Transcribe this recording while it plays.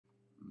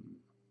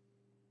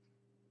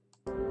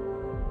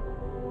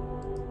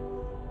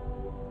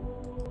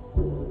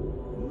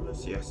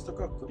Sziasztok,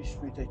 akkor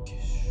ismét egy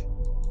kis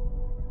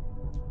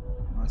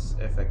Mass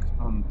Effect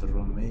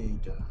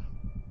Andromeda.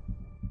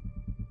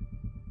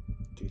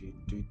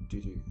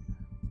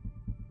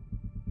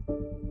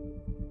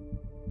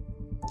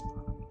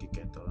 Ki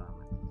kell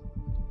találni.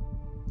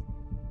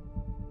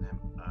 Nem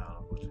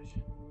állapot,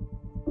 hogy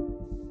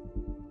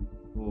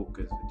hol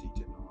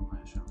közvetítő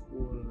normálisan,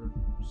 hol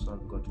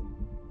szaggatunk.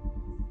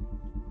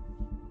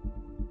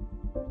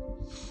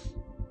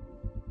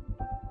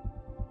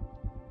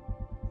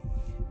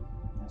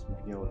 Ezt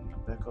meg jól lenne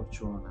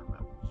bekapcsolnám,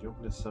 mert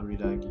jobb lesz a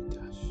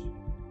világítás.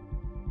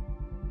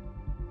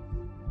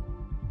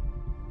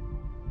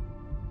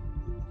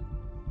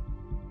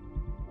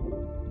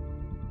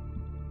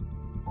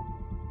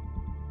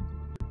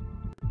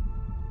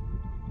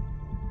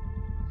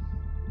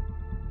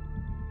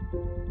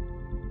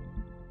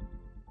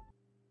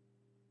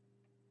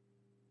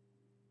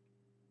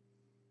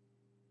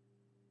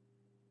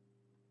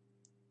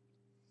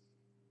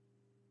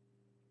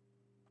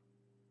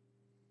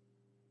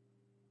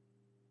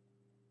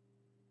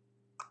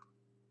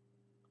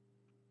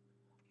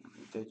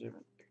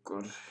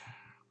 Akkor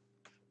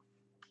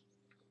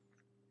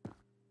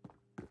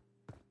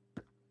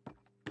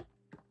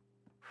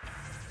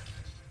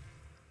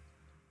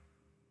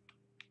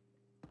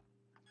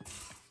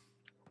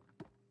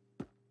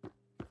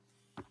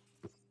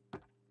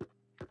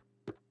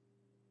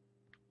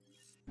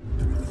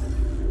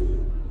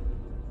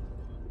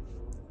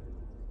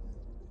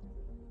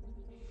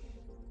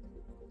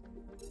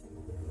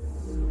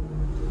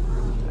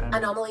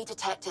Anomaly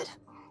detected.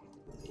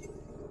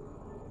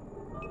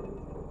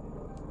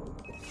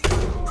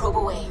 Probe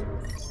away.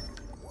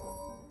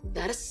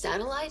 That a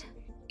satellite?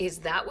 Is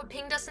that what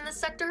pinged us in this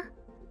sector?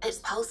 It's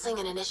pulsing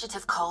an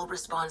initiative call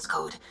response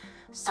code.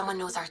 Someone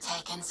knows our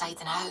tech inside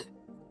and out.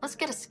 Let's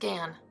get a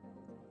scan.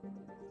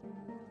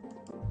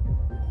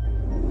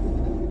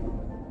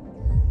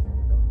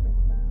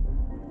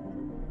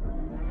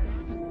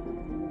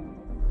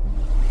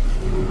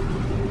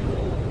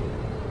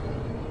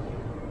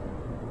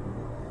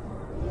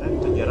 nem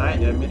tudja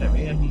Ryder mire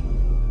mérni,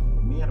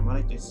 miért van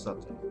itt egy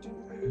szatellit.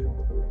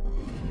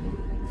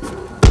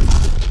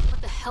 What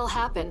the hell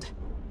happened?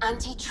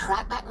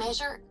 Anti-trackback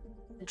measure?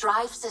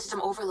 Drive system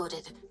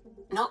overloaded.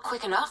 Not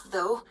quick enough,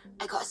 though.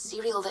 I got a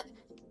serial that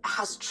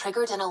has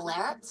triggered an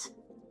alert.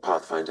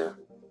 Pathfinder,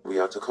 we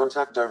are to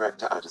contact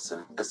Director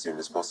Addison as soon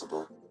as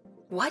possible.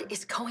 What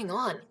is going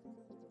on?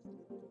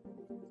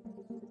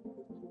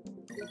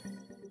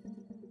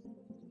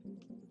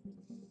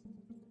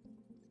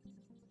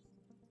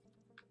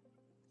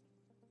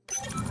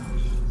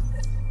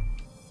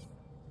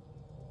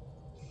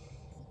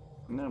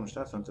 Na, most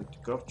azt mondtad, hogy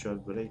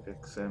kapcsolatba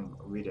lépek szem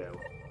a videó.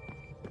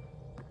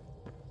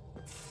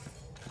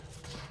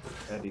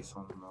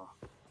 Edisonnal.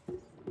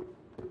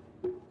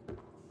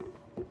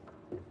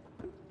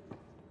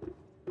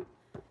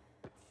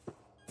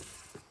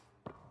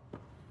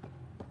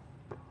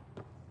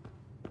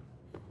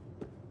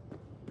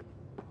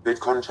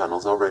 VidCon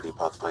channels are ready,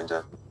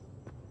 Pathfinder.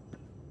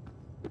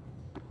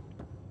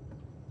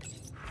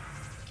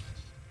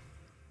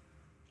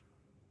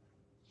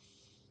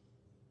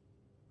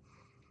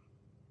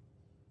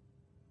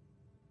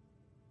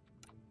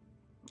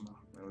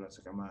 Na, jó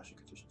leszek a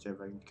másikat is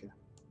csevegni kell.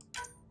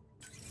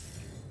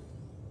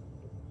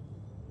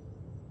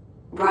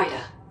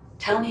 Ryder,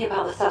 tell me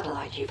about the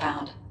satellite you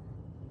found.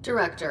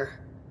 Director,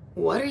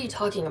 what are you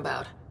talking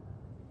about?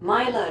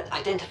 My alert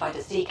identified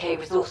a ZK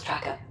resource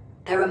tracker.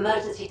 They're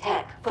emergency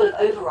tech, full of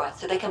overrides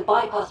so they can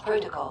bypass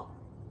protocol.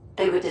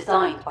 They were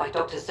designed by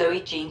Dr.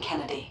 Zoe Jean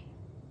Kennedy.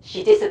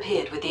 She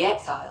disappeared with the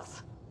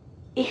Exiles.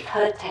 If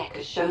her tech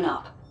has shown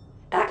up,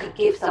 that could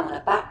give someone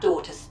a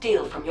backdoor to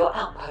steal from your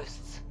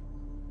outposts.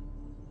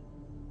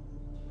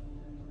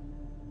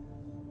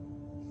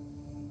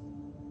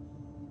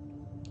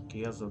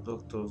 Ki az a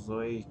Dr.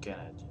 Zoe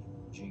Kennedy?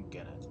 Jean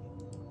Kennedy.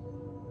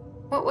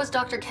 What was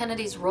Dr.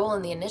 Kennedy's role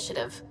in the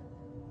initiative?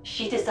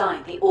 She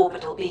designed the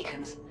orbital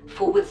beacons,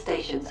 forward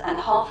stations, and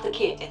half the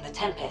kit in the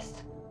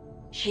Tempest.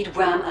 She'd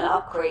ram an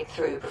upgrade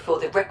through before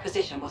the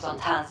requisition was on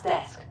Tan's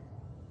desk.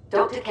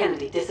 Dr.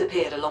 Kennedy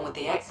disappeared along with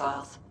the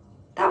Exiles.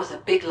 That was a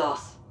bbig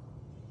loss.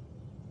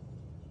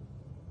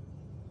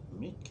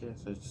 Mit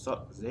kezd, hogy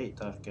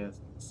Zétár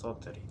kezd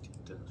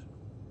szatellitíteni?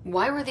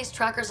 Why were these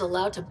trackers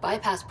allowed to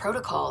bypass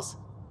protocols?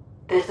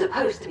 They're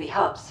supposed to be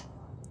hubs,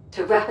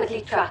 to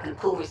rapidly track and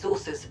pull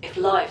resources if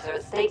lives are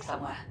at stake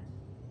somewhere.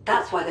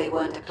 That's why they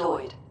weren't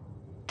deployed.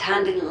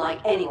 Tan didn't like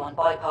anyone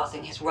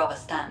bypassing his rubber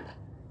stamp.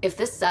 If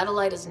this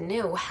satellite is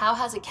new, how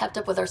has it kept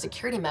up with our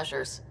security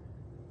measures?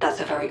 That's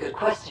a very good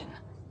question.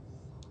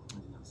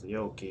 Ez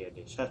jó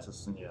kérdés, hát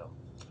azt mondja.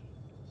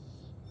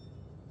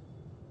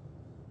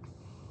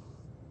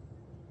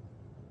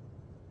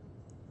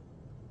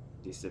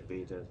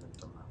 Disappeared, nem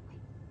tudom.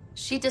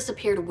 She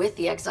disappeared with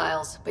the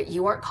Exiles, but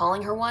you aren't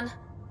calling her one?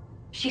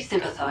 She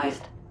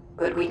sympathized,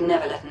 but we'd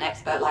never let an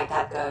expert like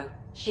that go.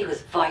 She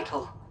was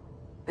vital.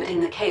 But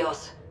in the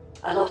chaos,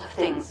 a lot of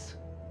things,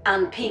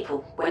 and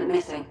people, went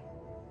missing.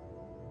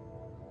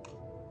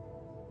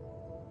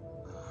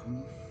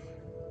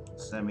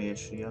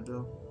 Személyes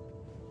riadó.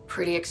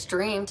 Pretty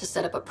extreme to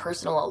set up a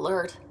personal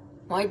alert.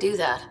 Why do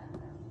that?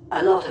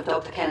 A lot of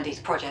Dr. Kennedy's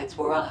projects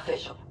were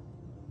unofficial.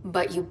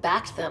 But you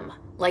backed them,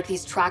 like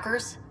these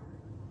trackers?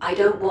 I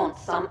don't want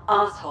some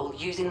asshole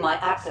using my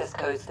access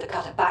codes to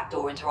cut a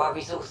backdoor into our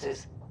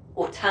resources,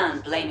 or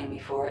Tan blaming me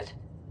for it.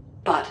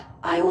 But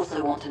I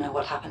also want to know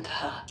what happened to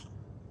her.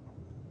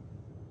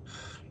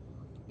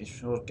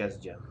 És hol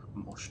kezdjem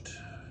most?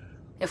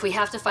 If we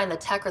have to find the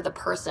tech or the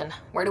person,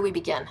 where do we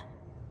begin?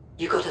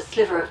 You got a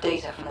sliver of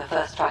data from the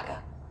first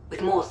tracker.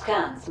 With more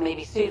scans,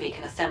 maybe Suvi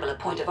can assemble a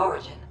point of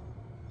origin.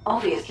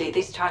 Obviously,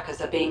 these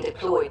trackers are being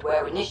deployed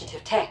where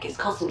initiative tech is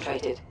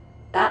concentrated.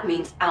 That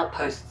means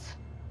outposts.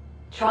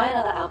 Try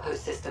another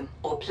outpost system,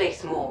 or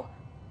place more.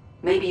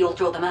 Maybe you'll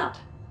draw them out,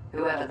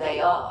 whoever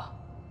they are.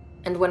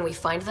 And when we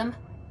find them?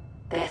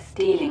 They're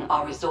stealing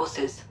our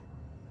resources.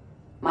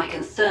 My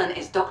concern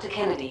is Dr.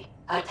 Kennedy,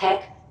 her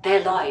tech,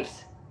 their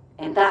lives.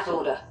 In that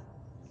order.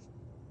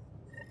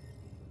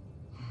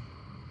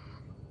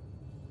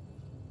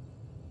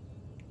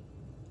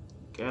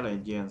 Kell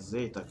egy ilyen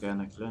zéta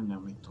kellnek lenni,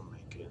 amit tudom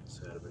melyik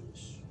rendszerben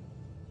is.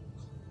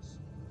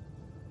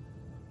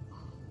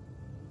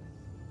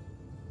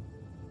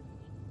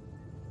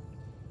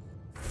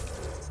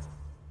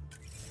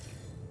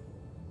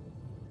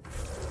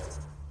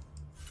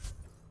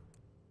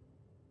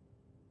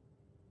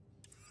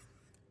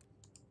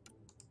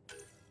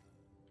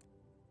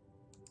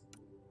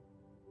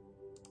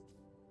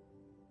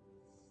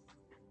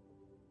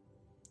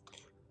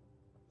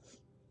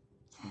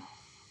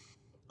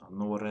 A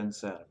NOR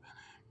rendszerben.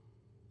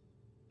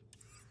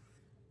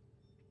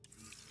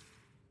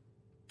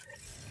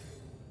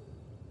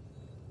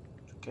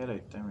 Csak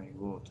előtte még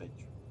volt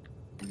egy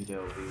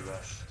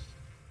videóhívás.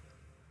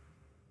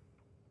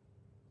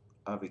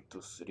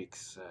 Avitus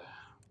Rix.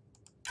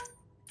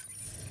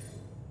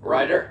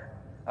 Ryder,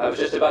 I was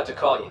just about to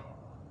call you.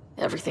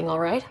 Everything all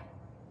right?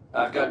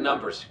 I've got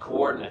numbers,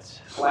 coordinates,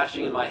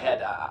 flashing in my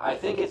head. I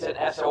think it's an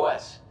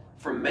SOS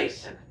from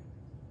Mason.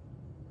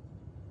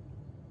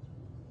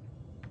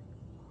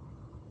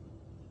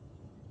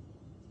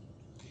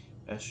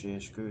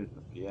 Esélyes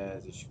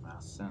küldjelzés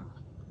Mason.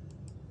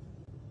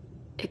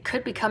 It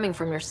could be coming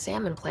from your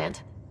salmon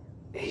plant.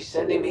 He's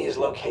sending me his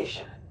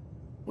location.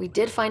 We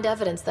did find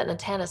evidence that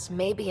Natanus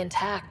may be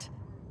intact.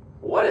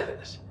 What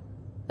evidence?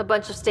 A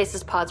bunch of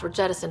stasis pods were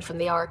jettisoned from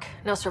the Ark.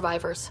 No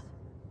survivors.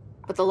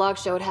 But the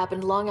logs show it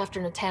happened long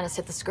after Natanus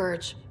hit the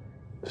Scourge.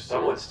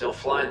 Someone's still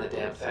flying the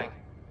damn thing.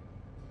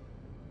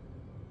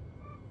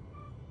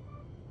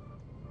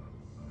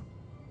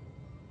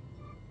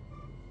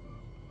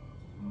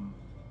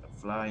 A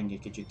flying egy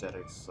kicsit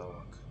erős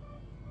szavak.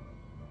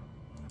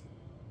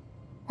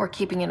 We're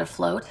keeping it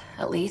afloat,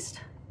 at least.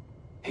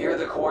 Here are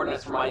the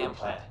coordinates for my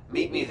implant.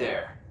 Meet me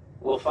there.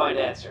 We'll find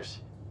answers.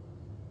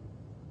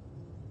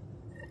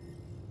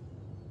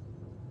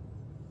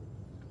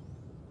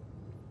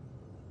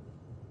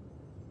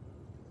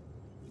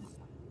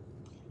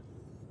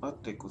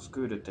 Atticus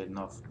küldött egy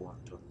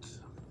navpontot.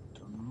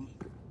 Tudom mi?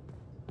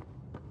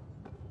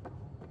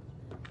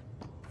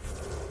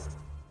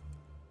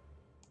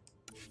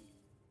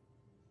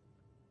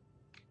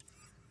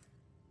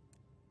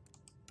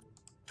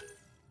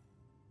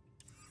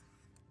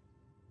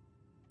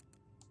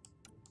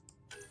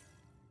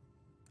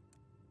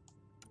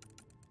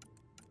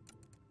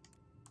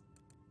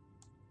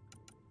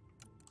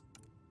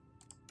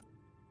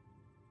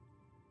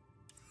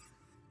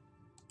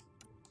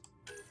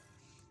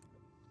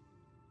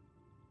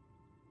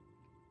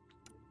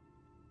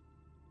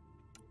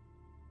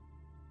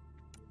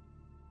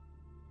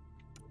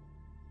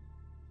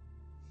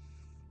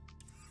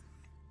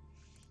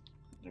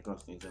 Csak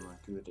azt nézem a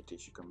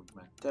küldetésük, amik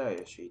már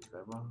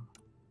teljesítve van.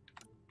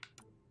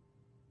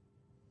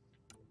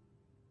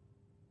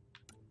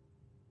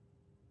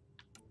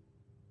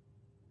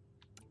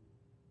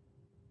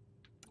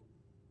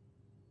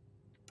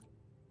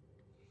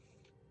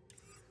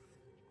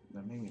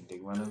 De még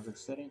mindig van ezek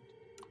szerint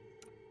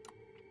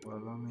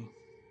valami.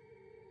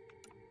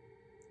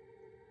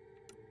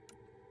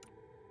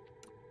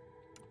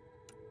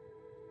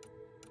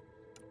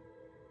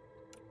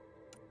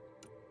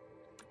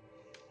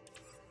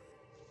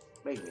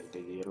 Még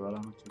mindig ír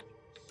valamit, hogy...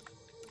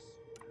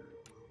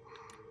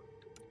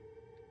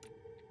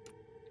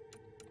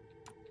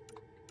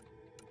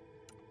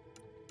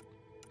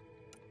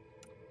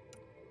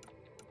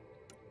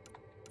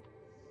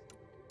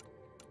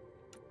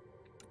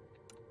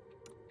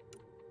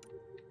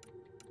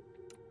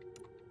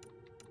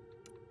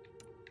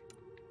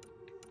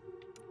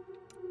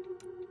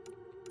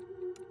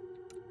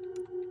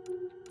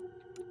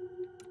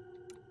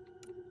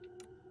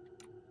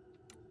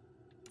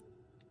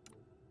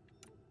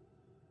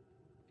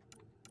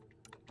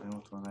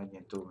 Ott van egy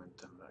ilyen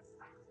túlmentem meg.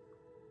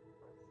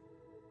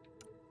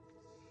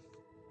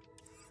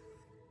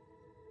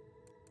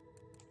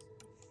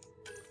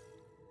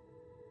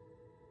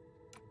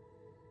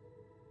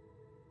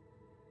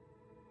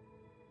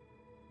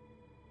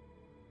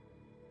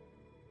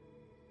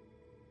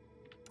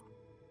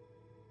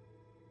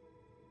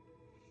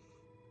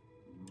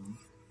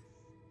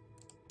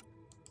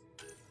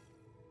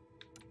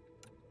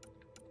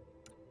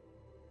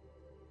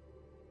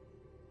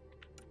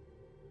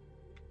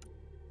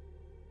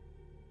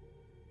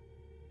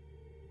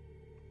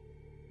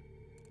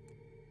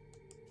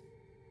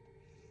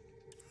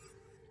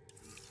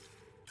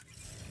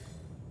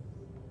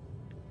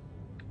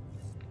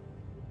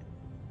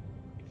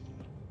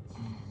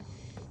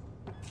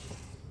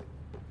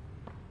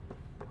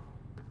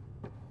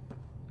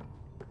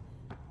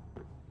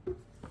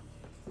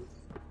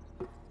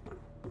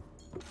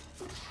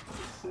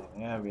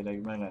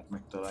 Elvileg meg lehet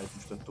megtalálni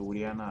most a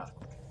Tóriánál.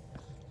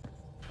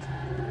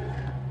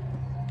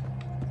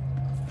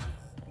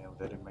 Jó,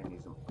 de erről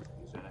megnézem az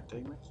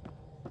üzeneteimet.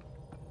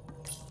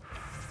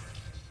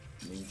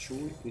 Nincs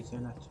új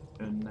üzenet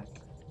önnek.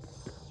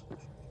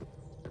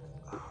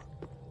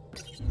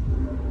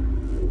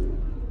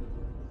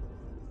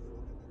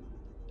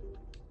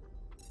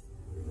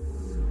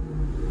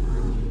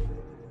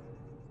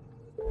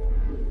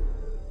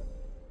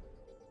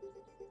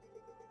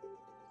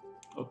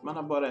 Ott már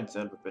abban a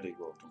rendszerben pedig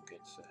voltunk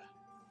egyszer.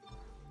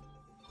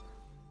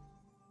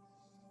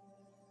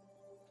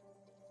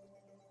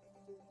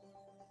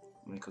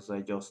 Méghozzá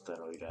egy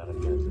aszteroidára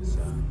kezdve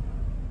szállni.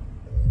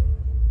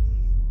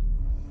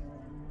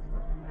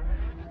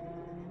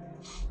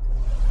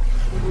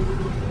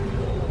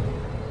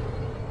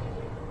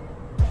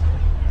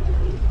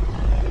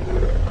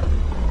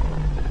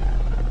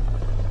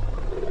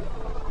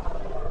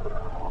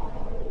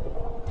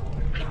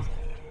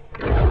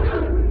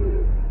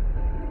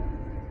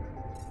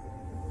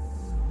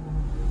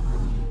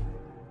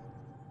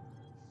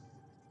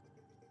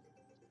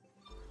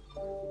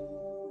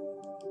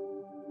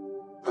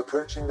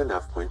 Approaching the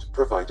nav point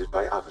provided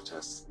by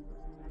Avitus.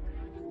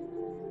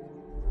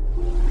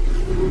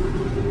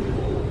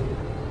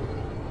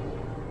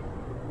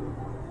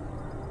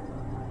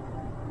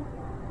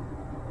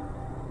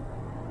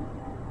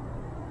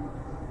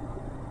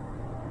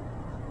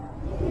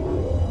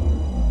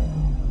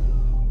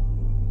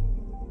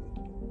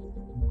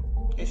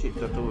 És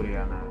itt a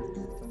Tóriánál.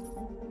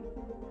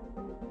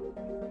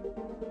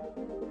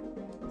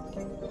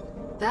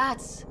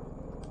 That's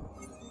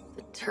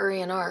the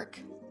Turian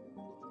Ark.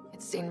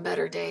 It's seen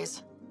better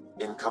days.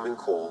 Incoming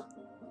call.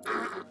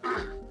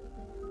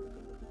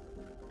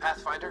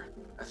 Pathfinder,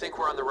 I think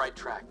we're on the right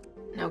track.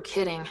 No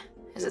kidding.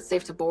 Is it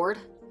safe to board?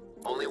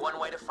 Only one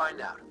way to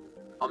find out.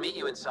 I'll meet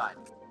you inside.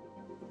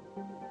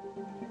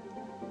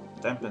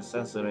 Tempest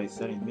szenzorai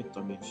szerint mit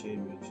tudom én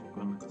sérülések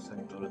vannak a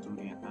szektor a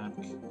Turian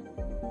Ark.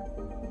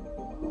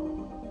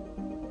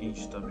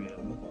 Instabil,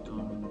 mit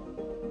tudom.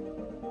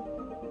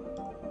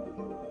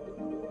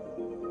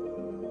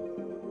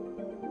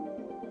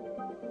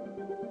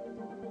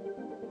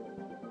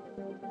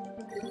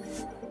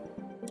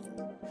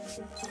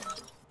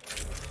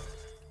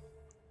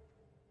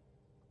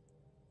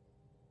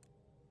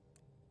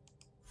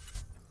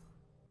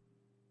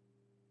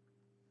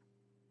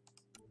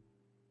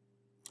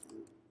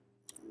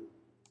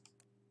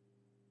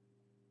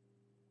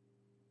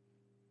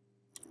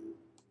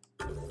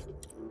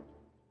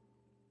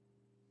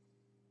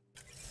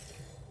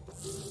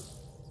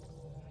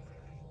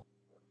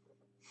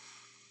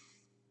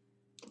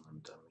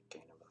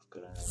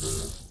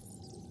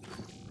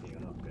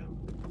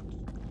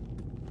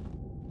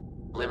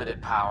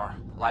 Limited power.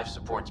 Life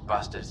support's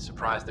busted.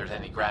 Surprised there's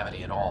any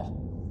gravity at all.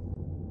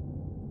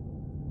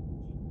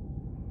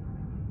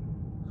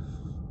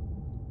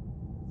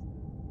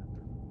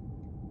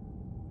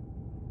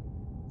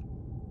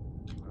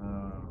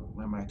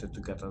 Nem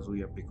ejtettük át az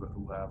újabbik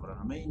ruhávra,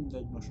 na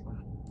mindegy most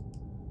már.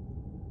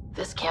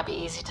 This can't be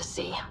easy to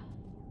see.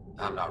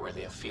 I'm not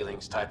really a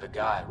feelings type of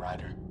guy,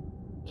 Ryder.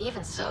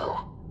 Even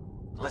so,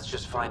 Let's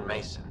just find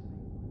Mason.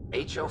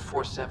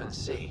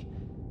 HO47C.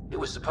 It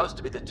was supposed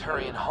to be the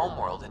Turian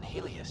homeworld in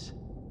Helios.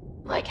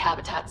 like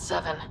Habitat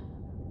 7.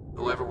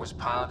 Whoever was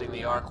piloting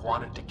the Ark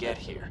wanted to get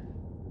here,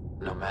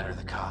 no matter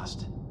the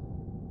cost.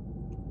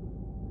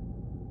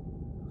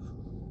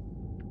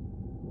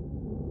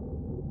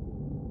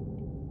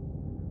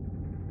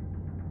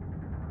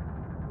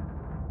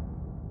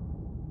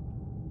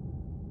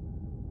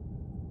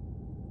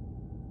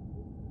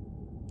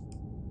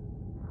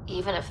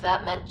 Even if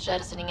that meant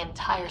jettisoning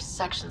entire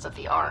sections of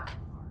the Ark.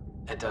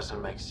 It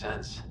doesn't make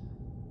sense.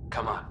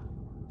 Come on.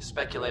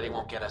 Speculating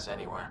won't get us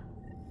anywhere.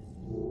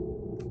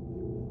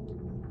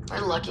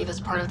 We're lucky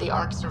this part of the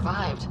Ark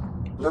survived.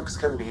 Looks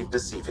can be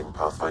deceiving,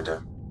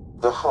 Pathfinder.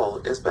 The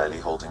hull is barely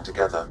holding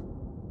together.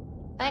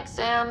 Thanks,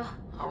 Sam.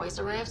 Always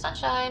a ray of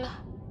sunshine.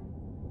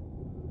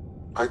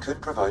 I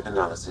could provide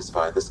analysis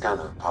via the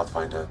scanner,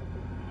 Pathfinder.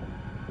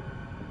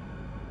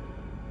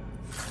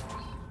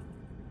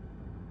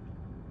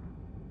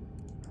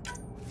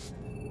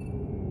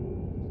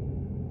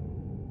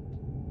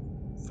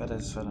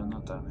 Fedez fel a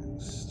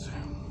Natanist.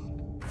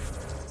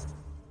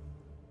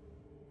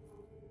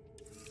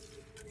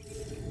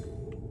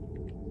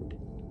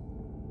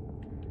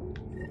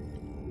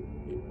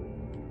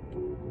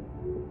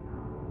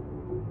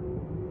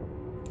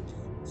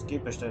 Ez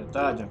képest, hogy a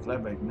tárgyak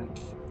lebegnek,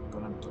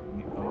 akkor nem tudom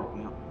mi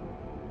alapja.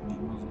 Mi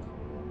mozog.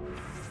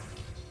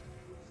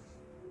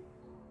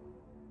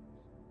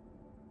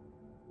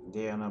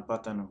 DNA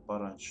Patenon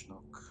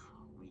parancsnok.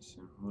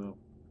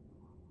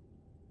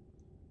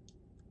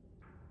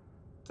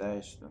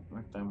 Teljesen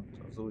megtámadta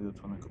az új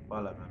otthonak a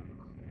Paleven.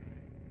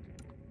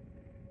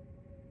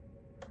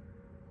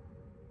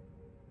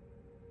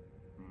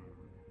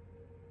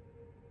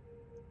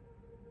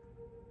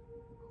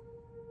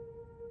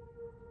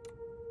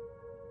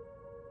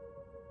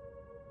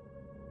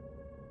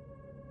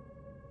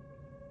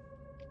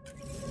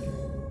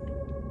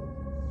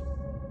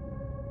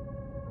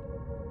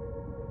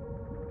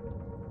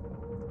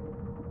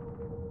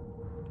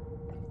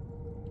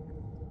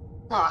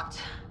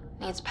 Locked.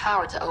 Needs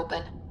power to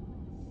open.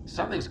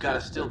 Something's gotta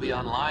still be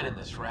online in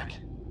this wreck.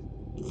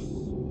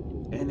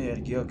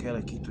 Energia kell,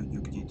 hogy ki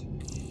tudjuk nyitni.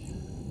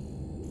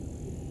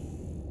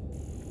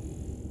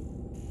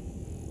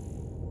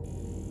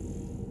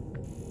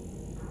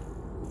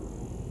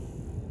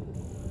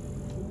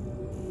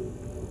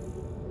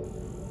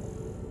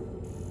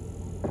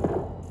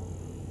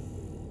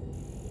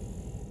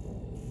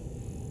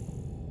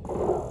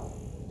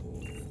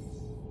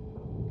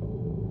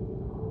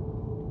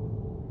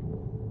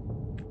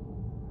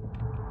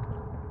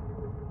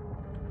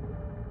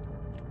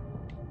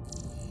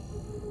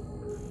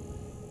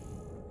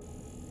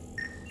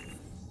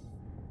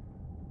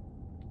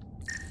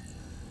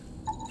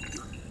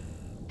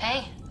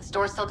 Hey, this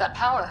door's still got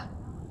power.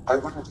 I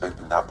wouldn't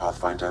open that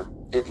Pathfinder.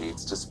 It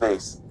leads to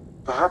space.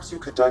 Perhaps you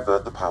could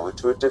divert the power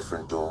to a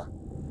different door.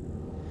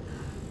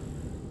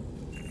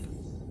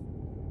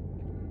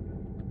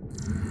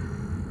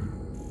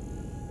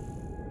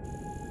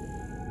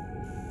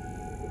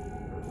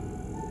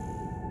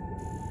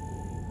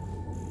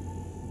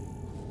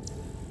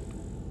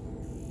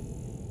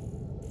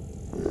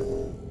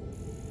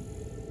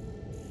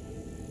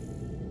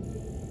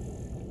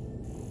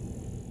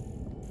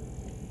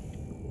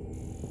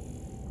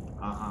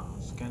 Aha,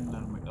 a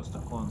szkenner meg azt a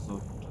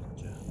konzolt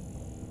mutatja.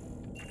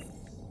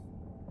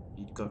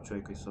 Így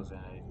kapcsoljuk vissza az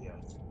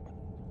energiát.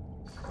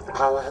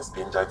 Power has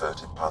been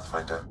diverted,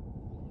 Pathfinder.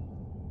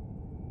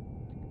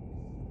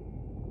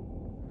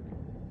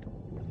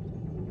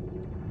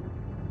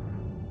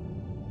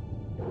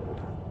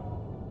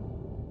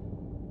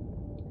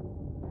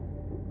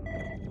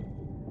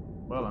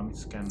 Valamit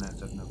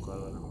szkenneltetni akar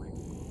velem még.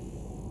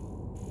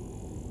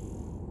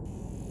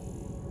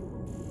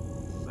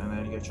 Az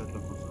energia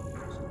csatlakozóhoz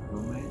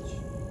megy.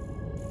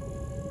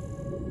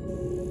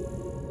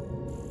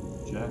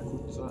 Jack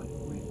utca,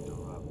 megy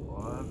tovább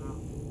arra.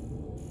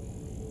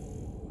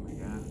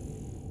 Igen.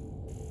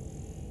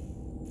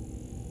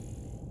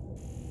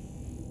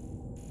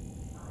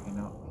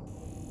 Mina.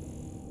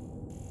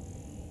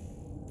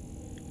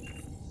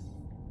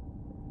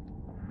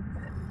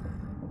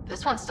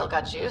 This one's still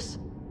got juice.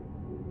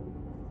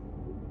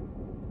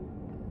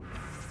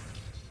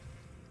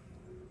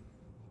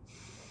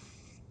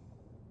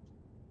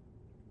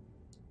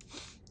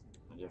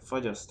 Ugye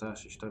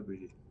fagyasztás és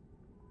stabilitás.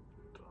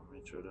 Tudom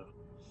micsoda.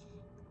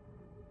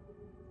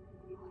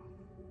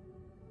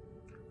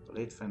 A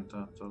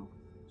létfenntartó.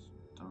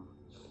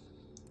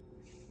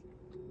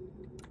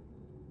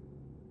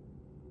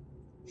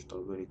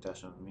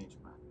 Stabilitáson nincs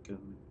már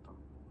tudom.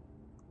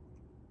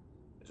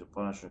 És a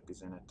parancsok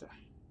üzenete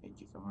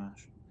egyik a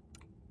másik.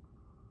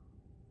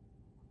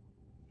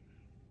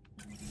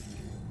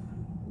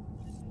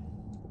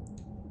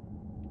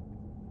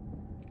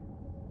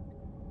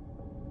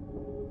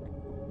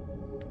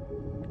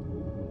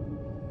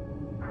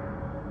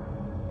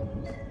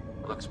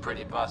 Looks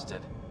pretty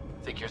busted.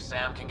 Think your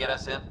Sam can get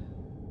us in?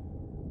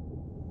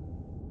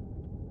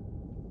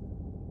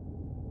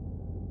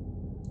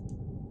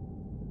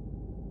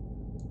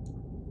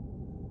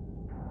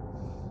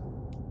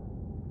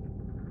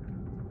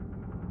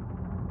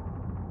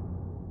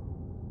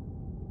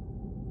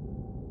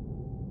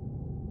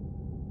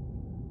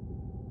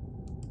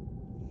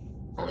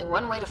 Only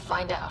one way to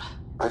find out.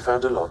 I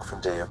found a log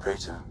from Dea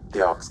Praetor,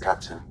 the Ark's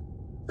captain.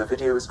 The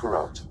video is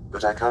corrupt,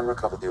 but I can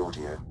recover the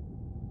audio.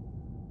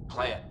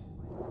 Play it.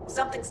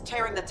 Something's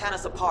tearing the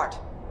Tannis apart.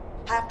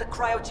 Half the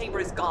cryo chamber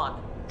is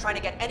gone, trying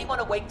to get anyone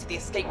awake to the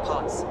escape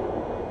pods.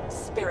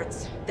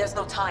 Spirits, there's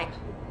no time.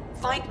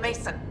 Find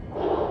Mason.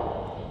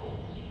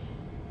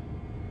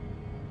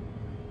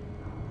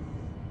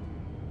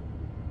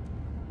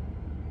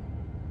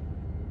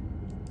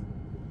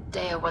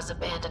 Dea was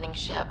abandoning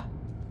ship.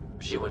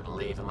 She wouldn't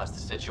leave unless the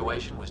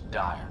situation was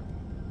dire.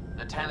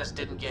 Natanus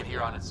didn't get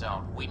here on its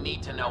own. We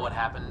need to know what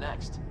happened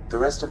next. The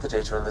rest of the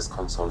data in this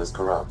console is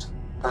corrupt.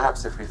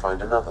 Perhaps if we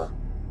find another.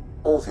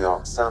 Or the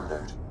Ark's SAM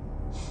node.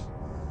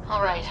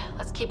 Alright,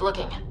 let's keep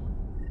looking.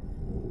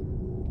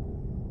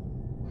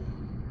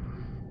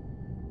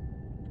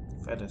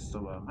 Fejlesztő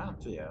már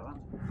figyelj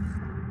van.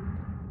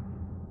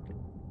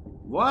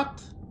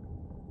 What?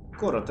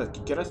 Korra, tehát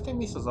ki keresztén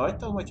mész az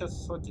ajtón, vagy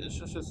ez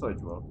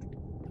hogy volt?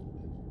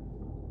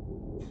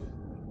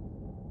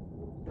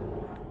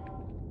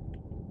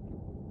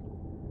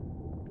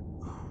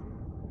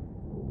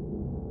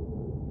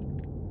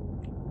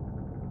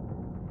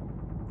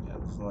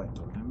 Az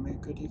ajtó nem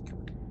működik.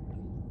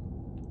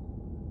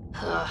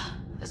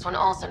 This one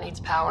also needs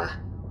power.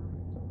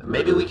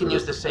 Maybe we can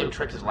use the same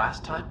trick as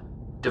last time?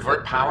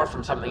 Divert power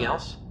from something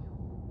else?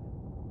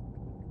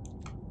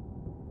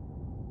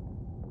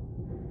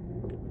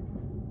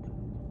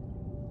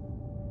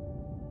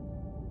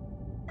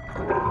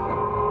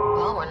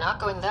 Well, we're not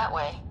going that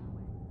way.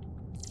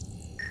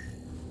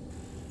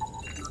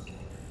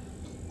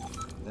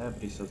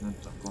 Debris az nem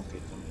tudom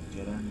konkrétan mit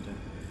jelent, de...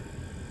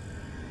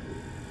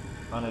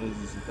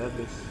 Analysis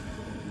debris.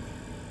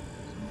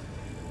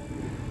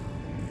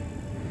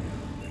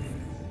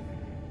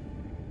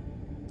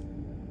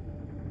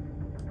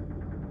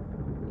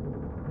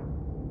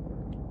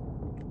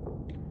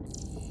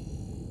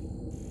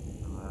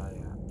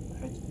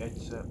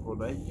 Egyszer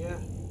odaigye.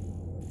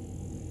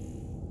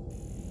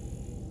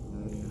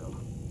 Jó.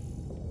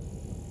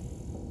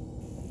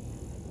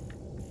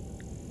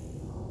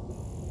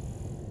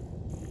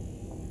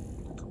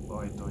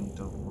 Ajtónyit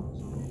a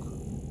vonzók.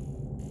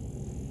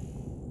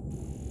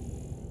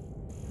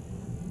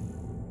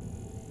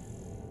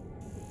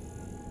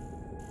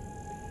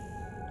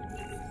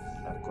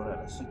 Akkor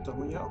el lesz itt a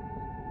húnya.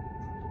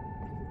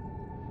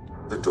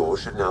 The door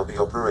should now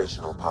be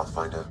operational,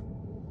 Pathfinder.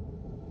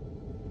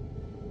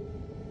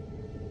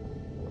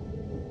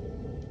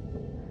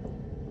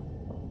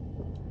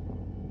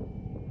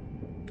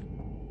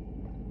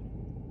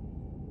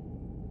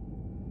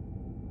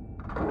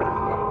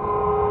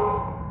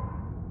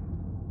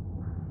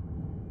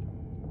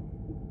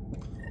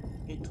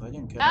 Itt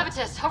vagyunk.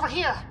 Avitus, over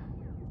here!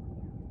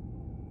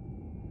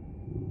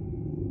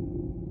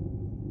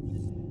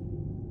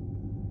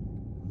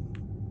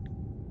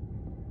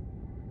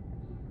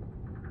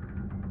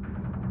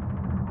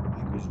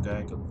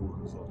 Megvizsgáljuk a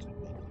vonzót, hogy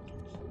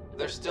mennyit.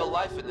 There's still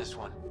life in this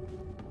one.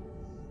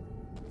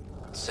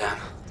 Sam,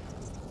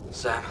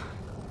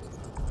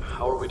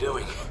 how are we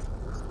doing?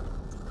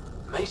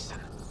 Mason,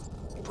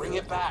 bring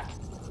it back.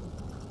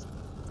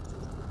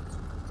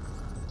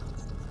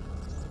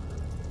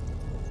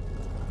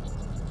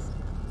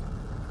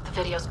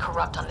 The video's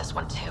corrupt on this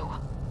one too.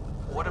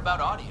 What about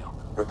audio?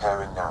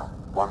 Repairing now.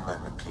 One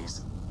moment,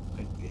 please.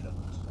 Egy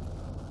pillanat.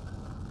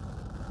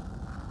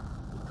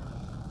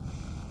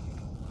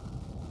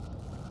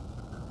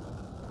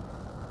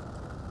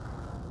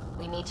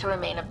 We need to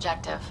remain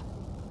objective.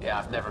 Yeah,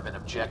 I've never been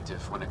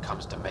objective when it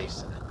comes to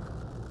Mason.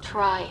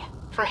 Try,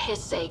 for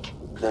his sake.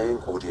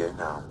 Playing audio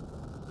now.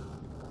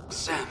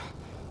 Sam,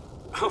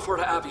 how far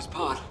to Abby's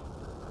pod?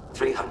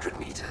 300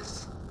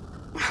 meters.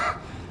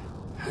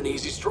 An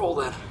easy stroll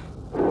then.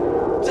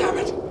 Damn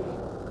it!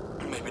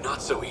 Maybe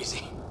not so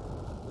easy.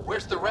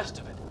 Where's the rest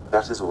of it?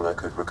 That is all I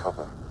could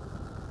recover.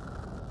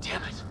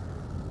 Damn it.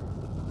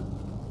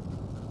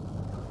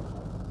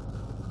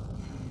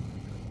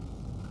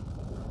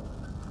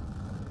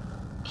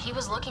 He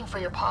was looking for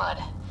your pod.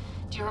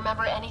 Do you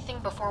remember anything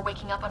before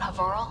waking up on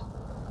Havaral?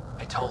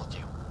 I told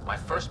you. My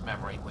first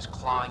memory was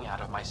clawing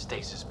out of my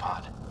stasis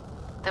pod.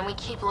 Then we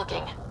keep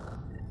looking.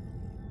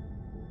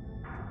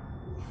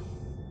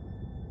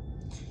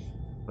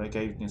 Be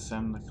kell jutni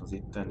Samnek az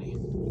itteni.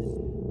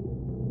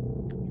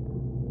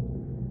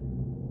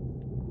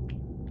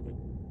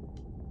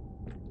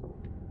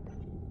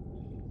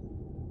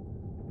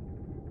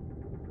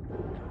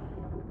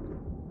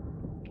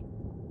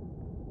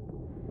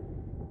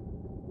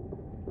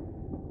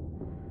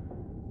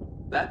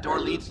 That door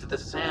leads to the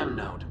SAM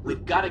node.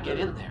 We've got to get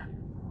in there.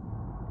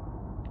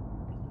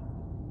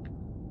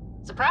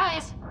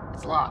 Surprise!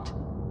 It's locked.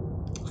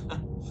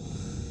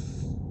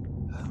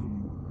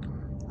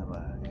 Na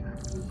várjál.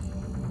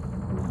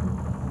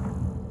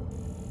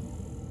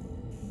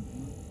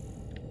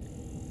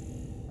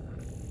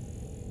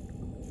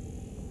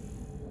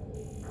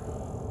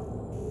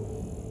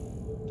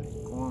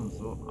 Egy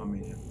konzol, ami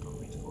nem tudom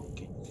mit fog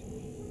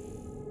kinyitni.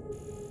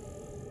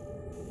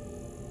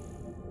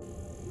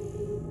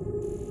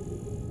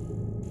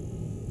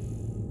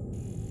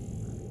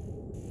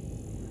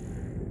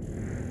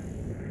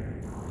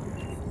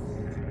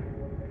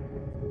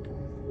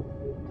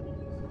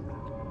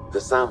 The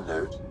sound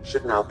node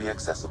should now be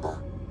accessible.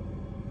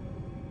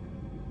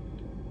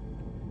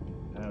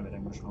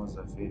 Elvileg most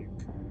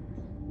hozzáférünk.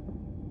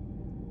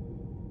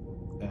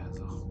 Ez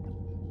a...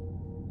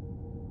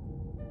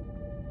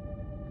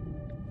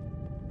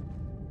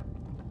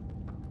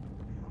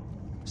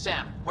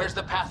 Sam, where's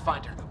the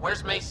Pathfinder?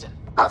 Where's Mason?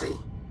 Avi.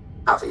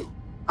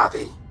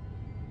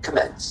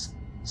 Commence.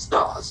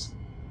 Stars.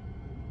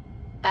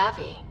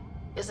 Avi.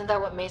 Isn't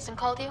that what Mason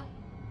called you?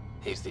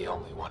 He's the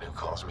only one who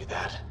calls me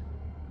that.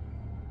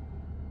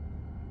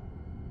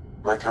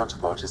 My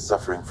counterpart is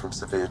suffering from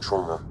severe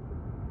trauma.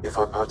 If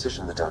I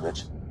partition the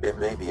damage, it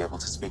may be able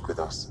to speak with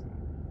us.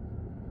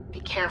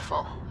 Be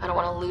careful. I don't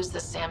want to lose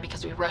this Sam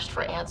because we rushed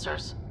for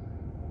answers.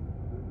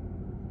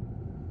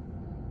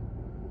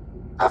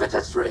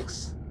 Avitus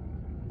Riggs.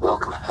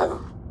 Welcome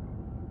home.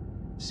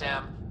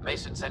 Sam,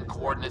 Mason sent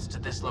coordinates to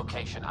this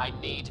location. I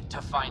need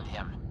to find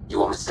him.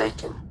 You are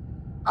mistaken.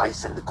 I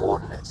send the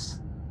coordinates.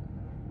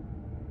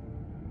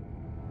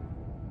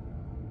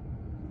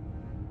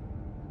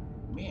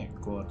 Milyen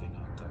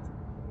koordináták?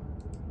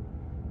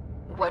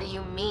 What do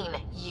you mean,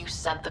 you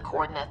sent the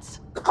coordinates?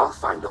 The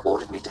Pathfinder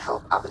ordered me to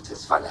help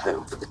Avitus find a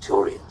home for the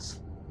Turians.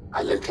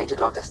 I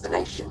located our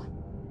destination,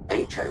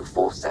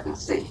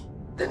 HO47C,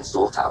 then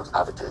sought out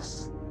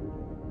Avitus.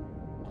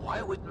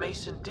 Why would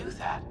Mason do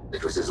that?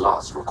 It was his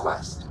last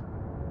request.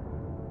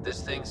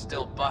 This thing's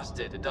still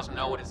busted. It doesn't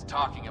know what it's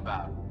talking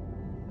about.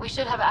 We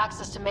should have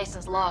access to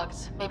Mason's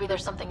logs. Maybe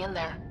there's something in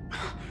there.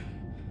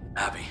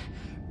 Abby,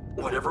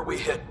 whatever we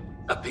hit,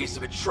 a piece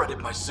of it shredded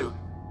my suit.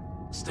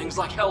 Stings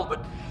like hell,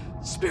 but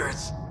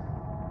spirits,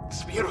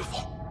 it's beautiful.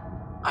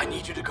 I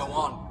need you to go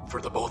on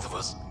for the both of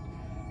us.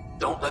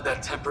 Don't let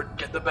that temper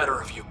get the better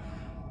of you.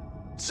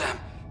 Sam,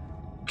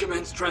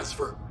 commence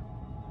transfer.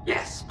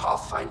 Yes,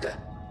 Pathfinder.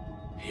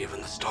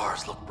 Even the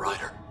stars look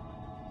brighter.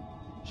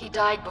 He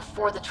died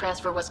before the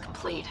transfer was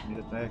complete.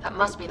 That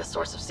must be the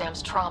source of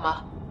Sam's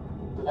trauma.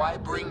 Why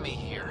bring me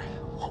here?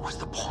 What was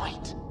the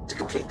point? To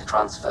complete the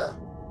transfer,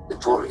 the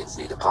Turians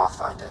need a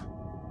Pathfinder.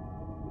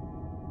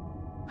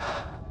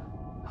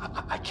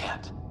 I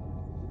can't.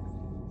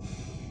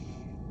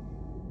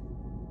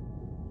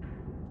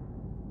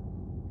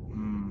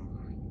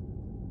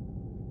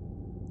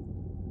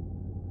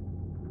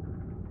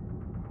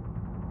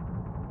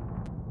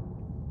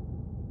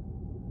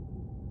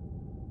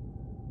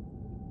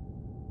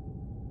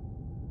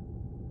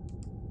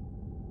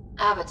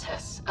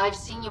 Avitus, I've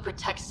seen you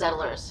protect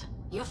settlers.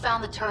 You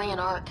found the Turian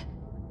Ark.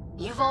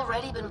 You've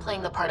already been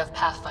playing the part of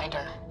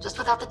Pathfinder, just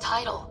without the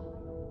title.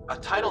 A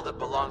title that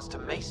belongs to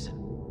Mason.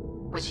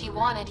 Which he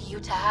wanted you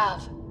to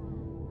have.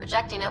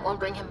 Rejecting it won't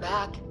bring him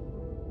back.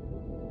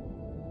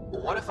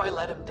 What if I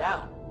let him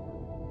down?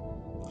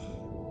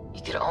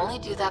 You could only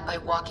do that by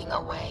walking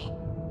away.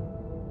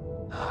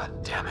 Ah,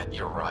 damn it,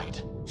 you're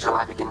right. Shall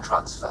I begin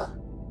transfer?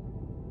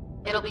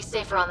 It'll be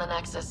safer on the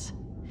Nexus.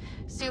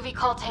 Suvi,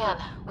 call Tan.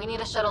 We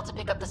need a shuttle to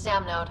pick up the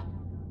SAM node.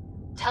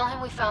 Tell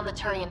him we found the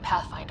Turian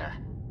Pathfinder.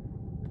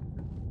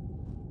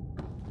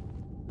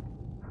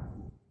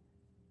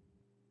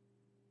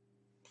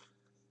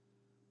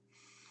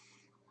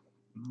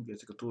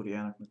 Ezek a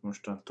túriának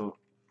mostantól,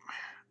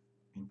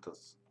 mint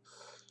az.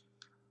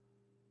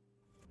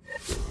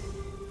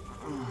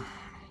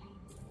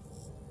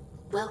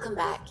 Welcome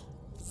back.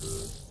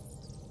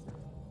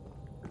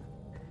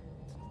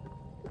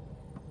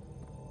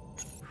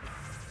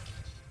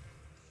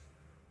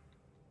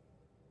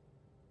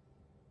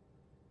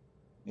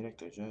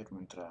 Direct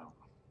aggiornment round.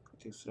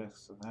 This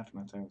Rex of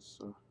Armament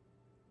so.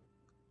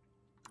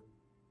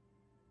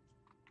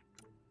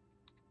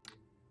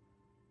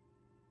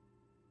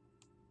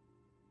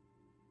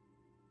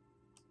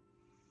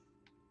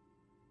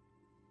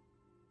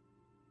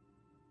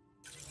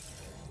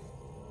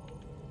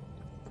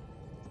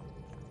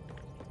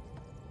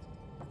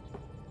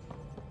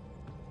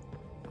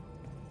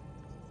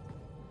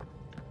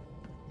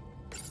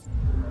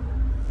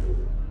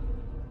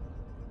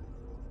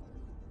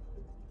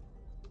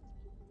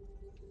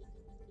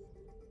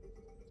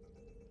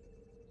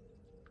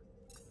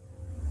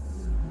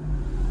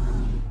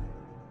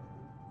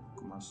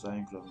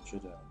 Szálljunk le, hogy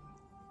csodálni.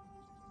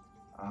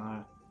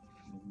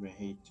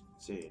 A47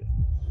 cél.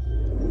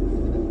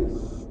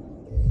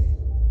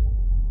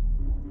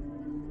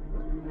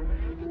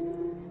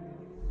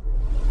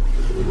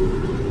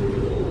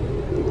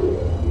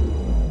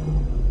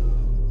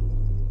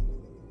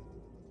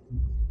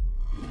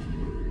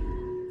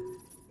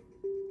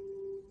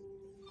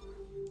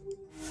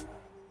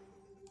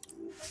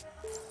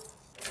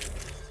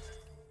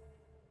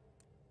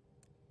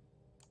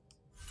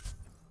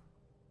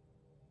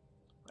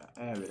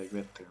 Elvileg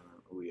vettem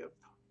újabb.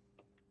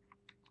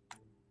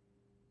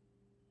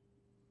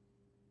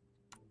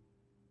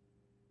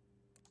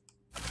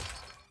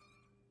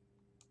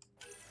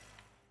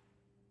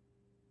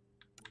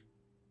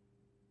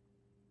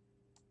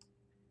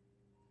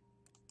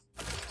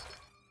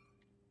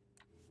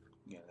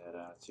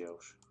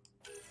 Generációs.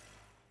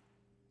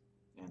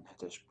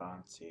 N7-es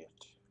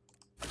páncélt.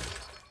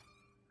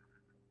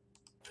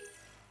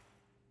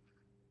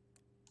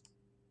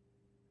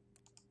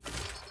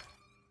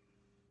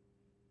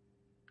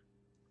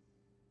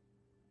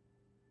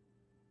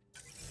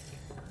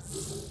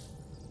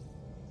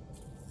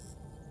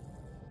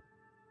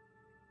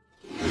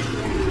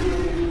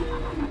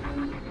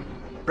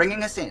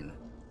 Bringing us in.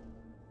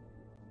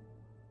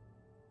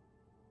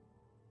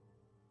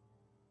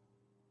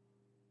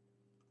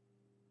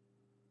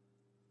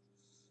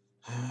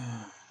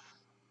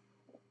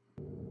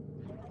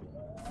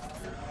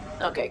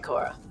 Okay,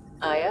 Cora.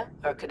 Aya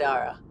or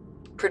Kadara?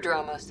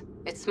 Prodromos.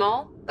 It's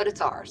small, but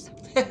it's ours.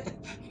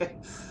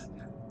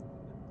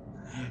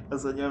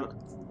 Az mondja,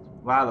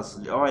 válasz,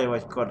 hogy Alja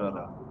vagy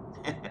Kadara.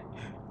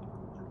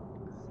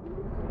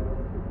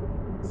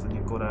 Azt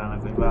mondja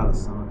Korának, hogy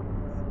válaszolnak.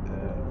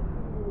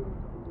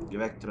 Ugye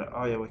Vektora,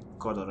 Alja vagy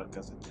Kadara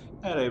kezet.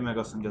 Erre meg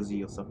azt mondja az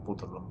Ios a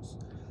Prodromos.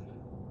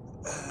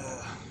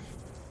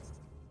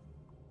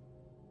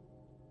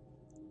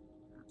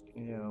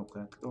 Jó,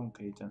 hát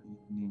konkrétan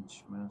itt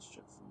nincs más,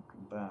 csak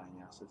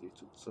bányászati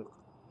cuccok.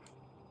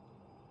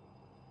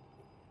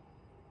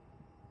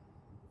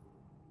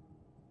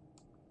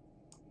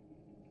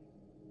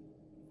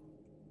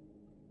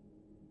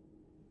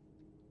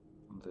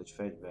 Mondta, egy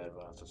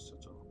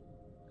fegyverváltoztató.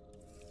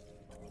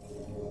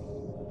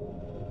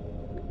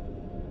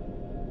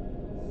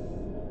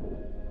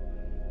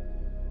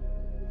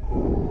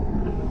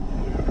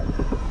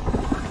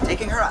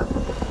 Taking her up.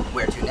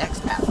 Where to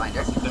next,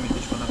 Pathfinder? Szerintem itt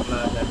is vannak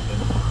ládák.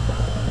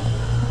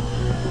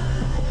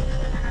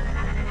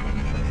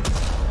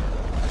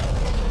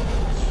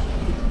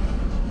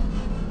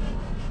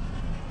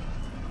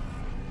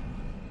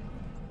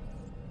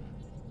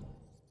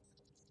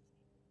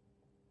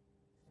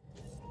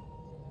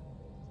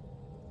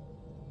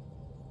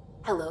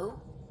 Hello?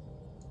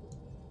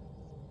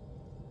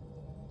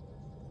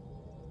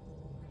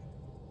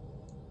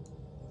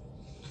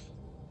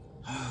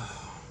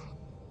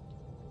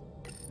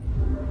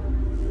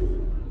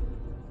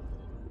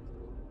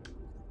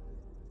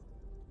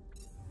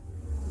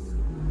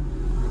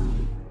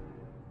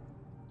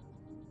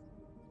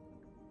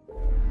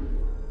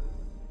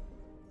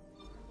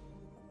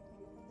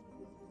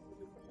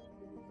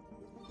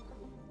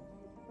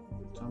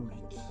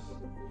 valamit.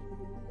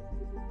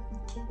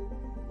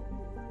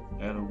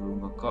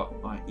 Elugrunk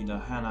ide a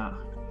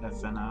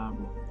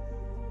Hefenába.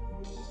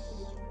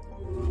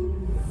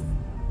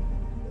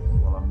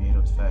 Valamiért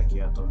ott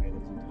felkiáltom én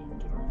az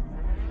időtől.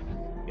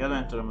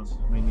 Jelentően az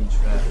még nincs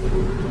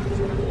felfelé.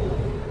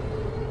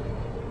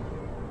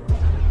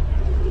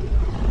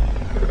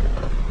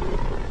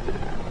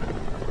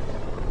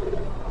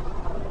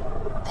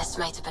 This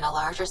might have been a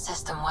larger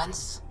system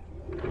once,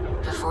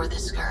 before the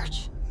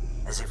Scourge.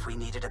 As if we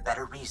needed a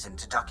better reason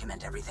to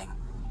document everything.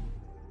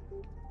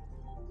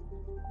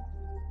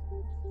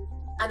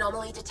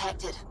 Anomaly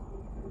detected.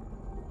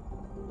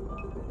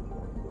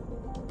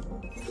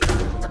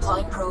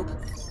 Deploying probe.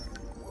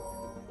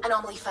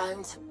 Anomaly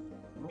found.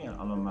 Milyen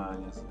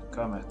anomália ez?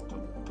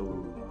 Kamettól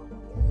túl.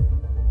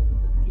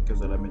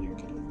 Közelebb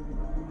megyünk ide.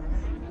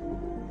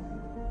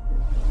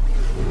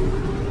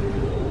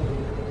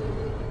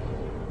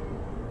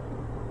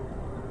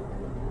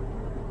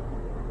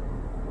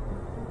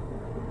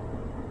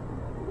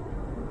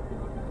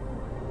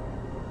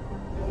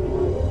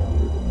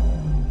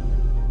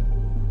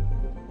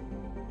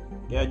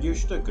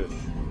 Gyüstökös?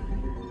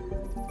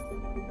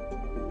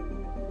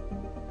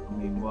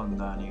 Amíg van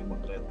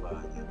dániumot lehet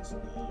bányászni.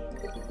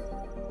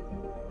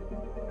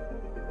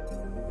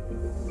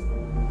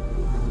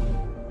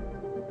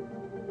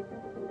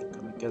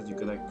 Akkor kezdjük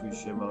a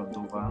legkülsőbb a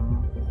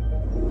tovább.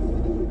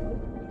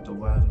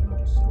 Tovább,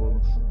 mert ez jól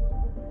most.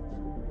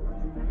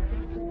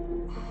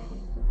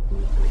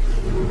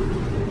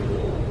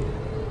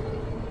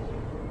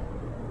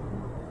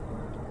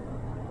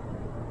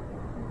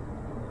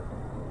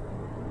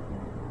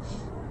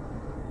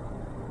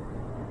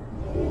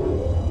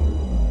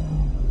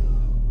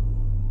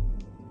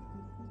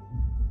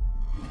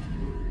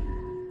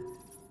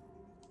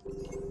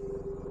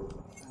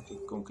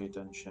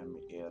 Konkrétan semmi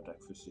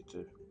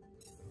érdekfeszítő.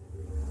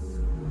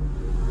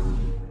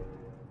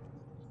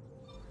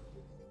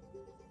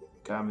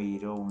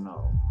 Camilo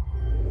now.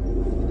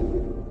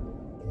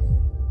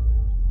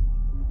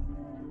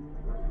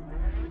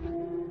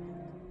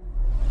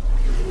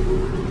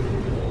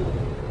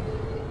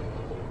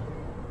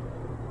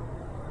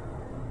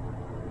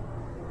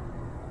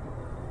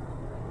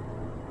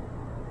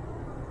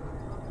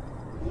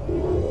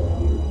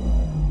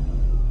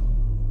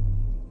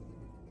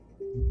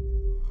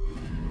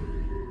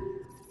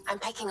 I'm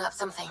picking up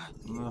something.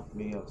 Na,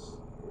 mi az?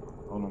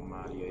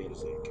 Anomália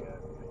érzékelmény.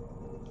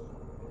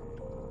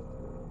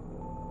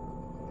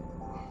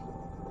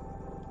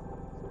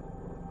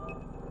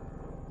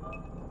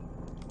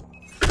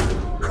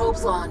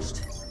 Probes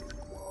launched.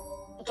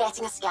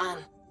 Getting a scan.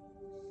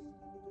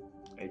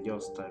 Egy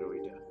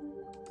aszteroide.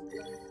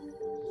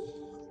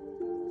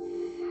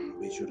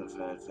 Micsoda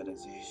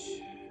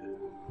felfedezés.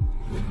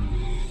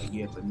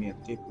 Megért, hogy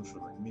milyen típusú,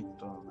 vagy mit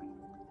tudom meg.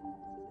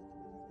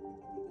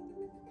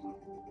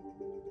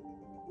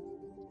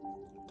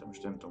 De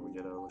most nem tudom úgy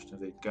elolvasni,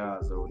 ez egy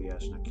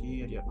gázóriásnak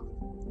írja.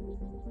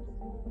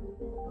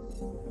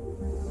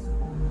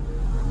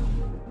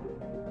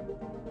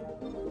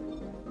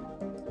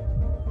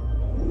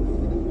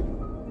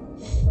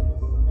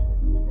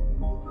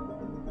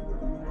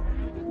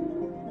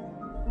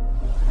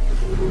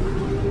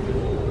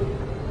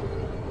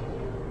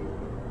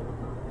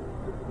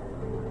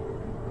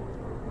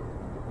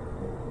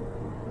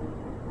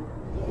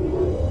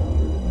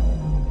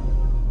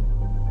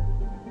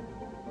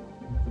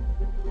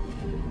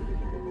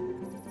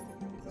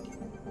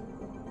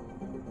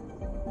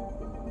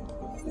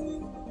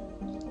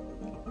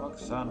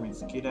 Max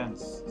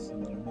 39,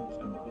 szerintem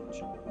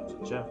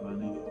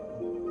Japanese.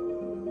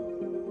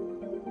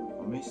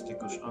 A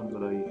misztikus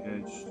angolai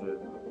hősről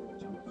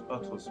az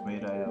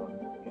atmoszférájában,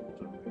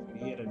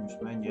 miért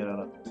most mennyire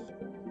alatt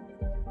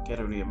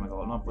kerülje meg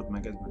a napot,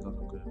 meg ez meg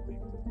azok között még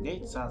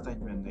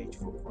 444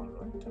 fok van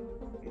rajta.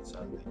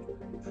 440.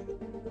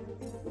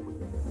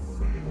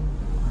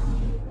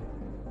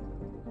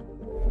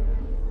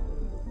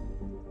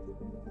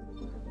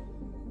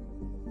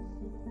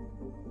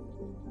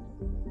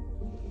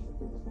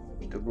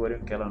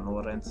 Ugorjunk el a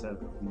NOR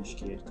rendszerbe, úgyis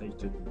kérte, így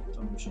több nem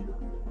tudom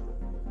csinálni.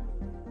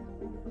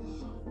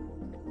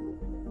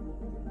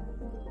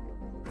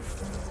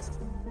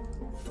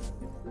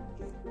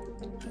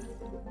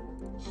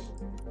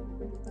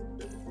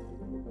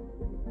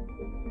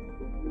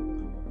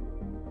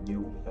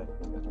 Jó,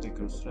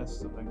 ethical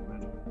stress meg.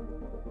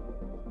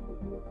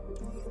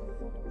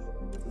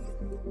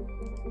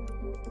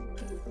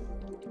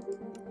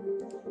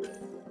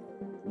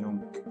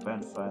 Nyomk,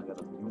 penfinder,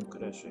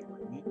 nyomkereség,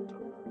 vagy mit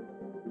tudom.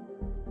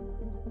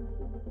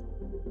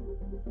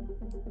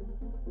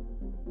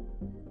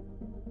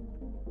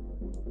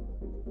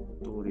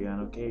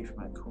 Tóriának és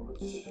meghalt.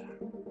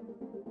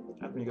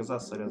 Hát még az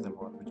asszony az nem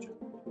halt, hogy csak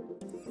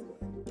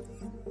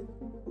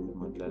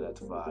úgymond le lett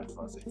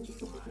váltva az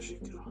egyik a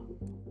másikra.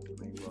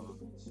 Még valamit.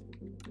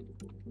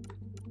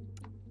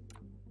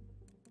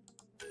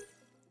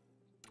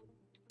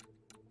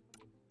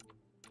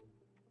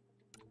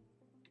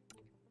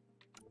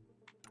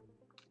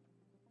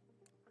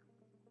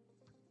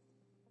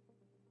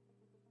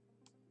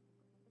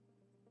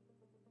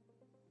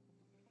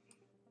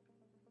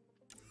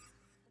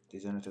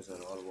 15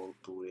 000 alvó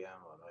túrján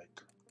van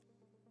rajta.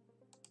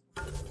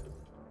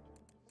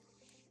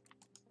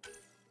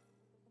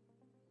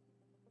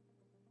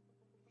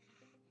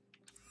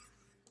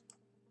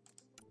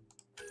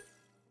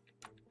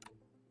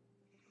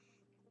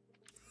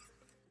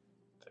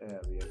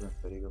 Elvégben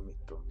pedig a mit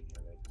tudom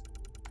milyen egy.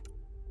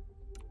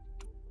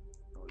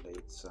 A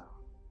létszám.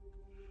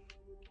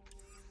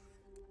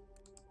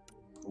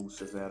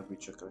 20 000 bit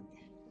csak annyi.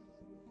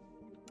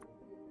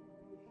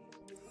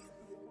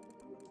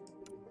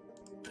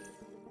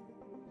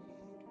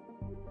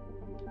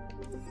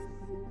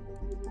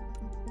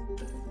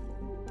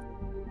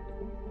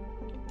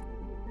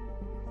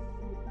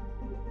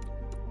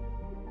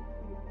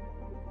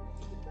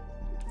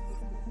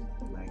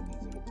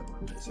 Megnézzük itt,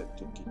 amit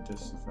szedtünk itt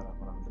összefele,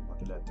 valamit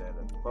majd lehet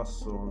erre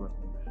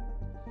passzolgatni.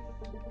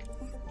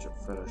 Csak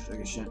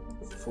feleslegesen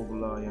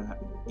foglalja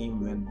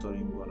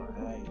inventorimban a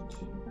helyet.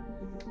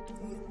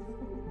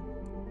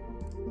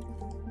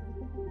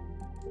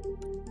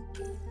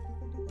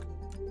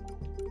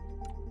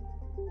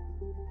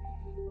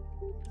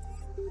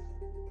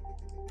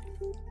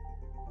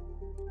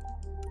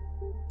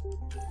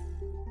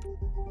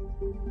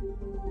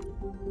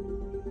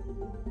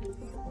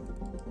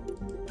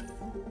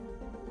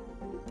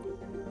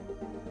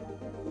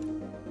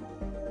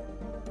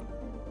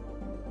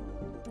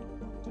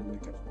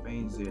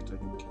 Pénzért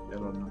vagyunk itt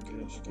eladnak,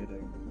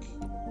 kereskedünk.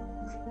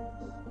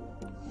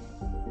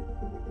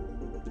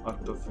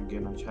 Attól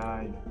függően, hogy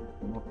hány.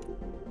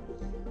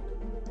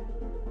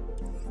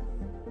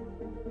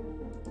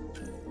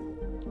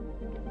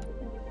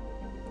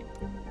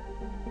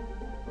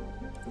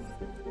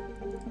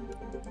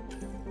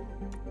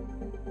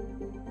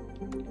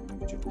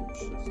 Csak úgy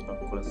is,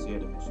 akkor lesz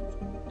érdemes, hogy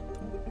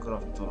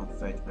kraftolom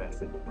fegyvert,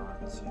 vagy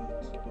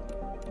páncélt.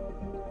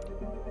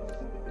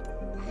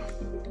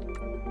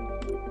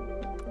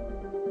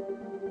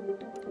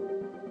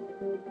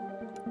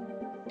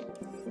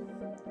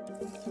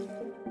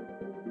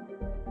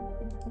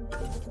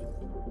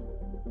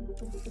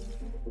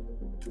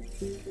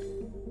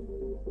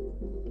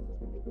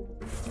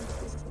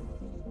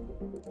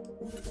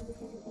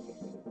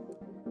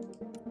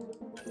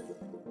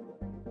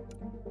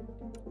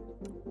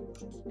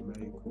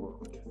 Melyik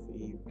volt?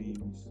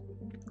 Fébész.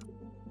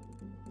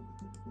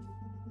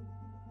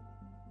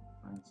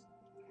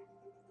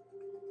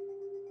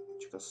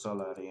 Csak a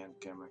Salarian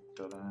kell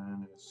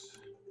megtalálni. Ez...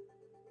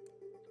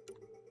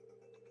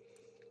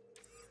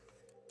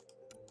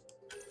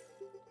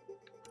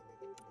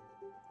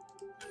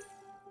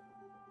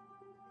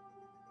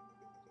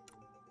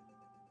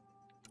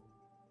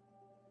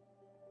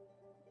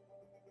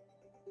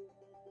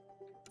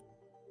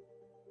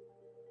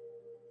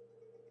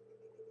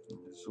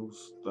 Ez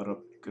 20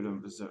 darab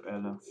különböző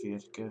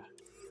ellenférke.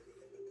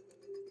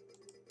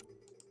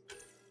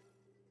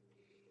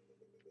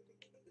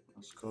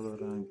 Az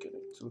kolorán kell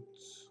egy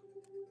cucc.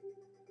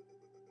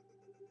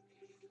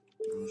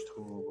 Most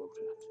hova volt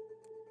hát?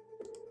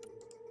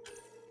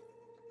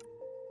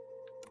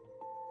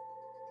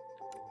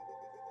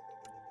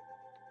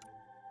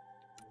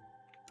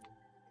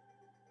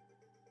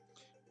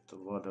 Itt a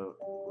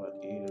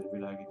vad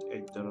életvilágít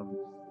egy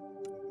darab.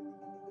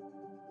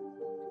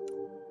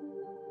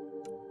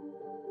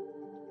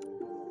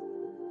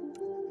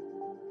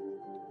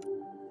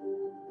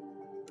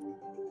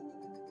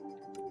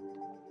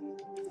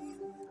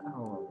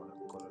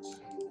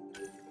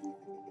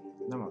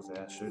 Nem az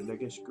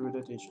elsődleges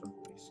küldetés, az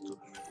biztos.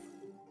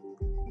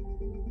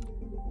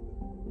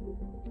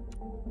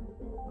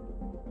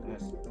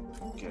 Ez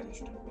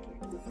kevés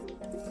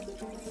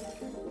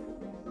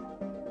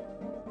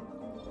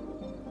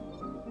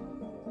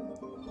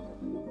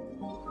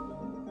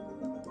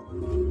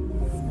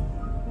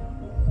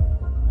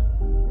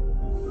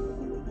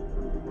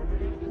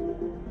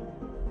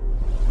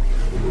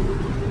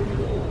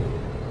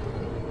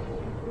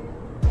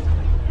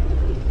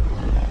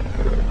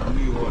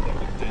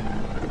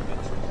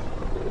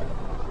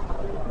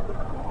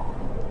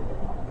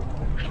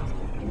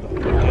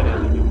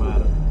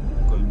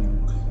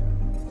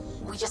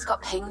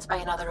Pinged by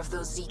another of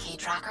those ZK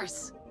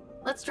trackers.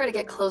 Let's try to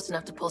get close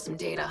enough to pull some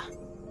data.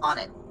 On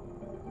it.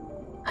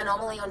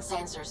 Anomaly on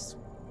sensors.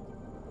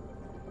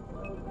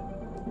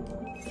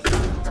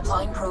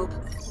 Deploying probe.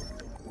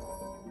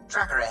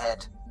 Tracker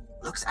ahead.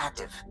 Looks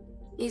active.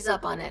 Ease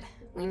up on it.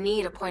 We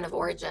need a point of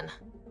origin.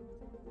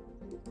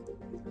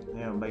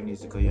 Nagyon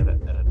megnézzük a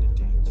eredetét.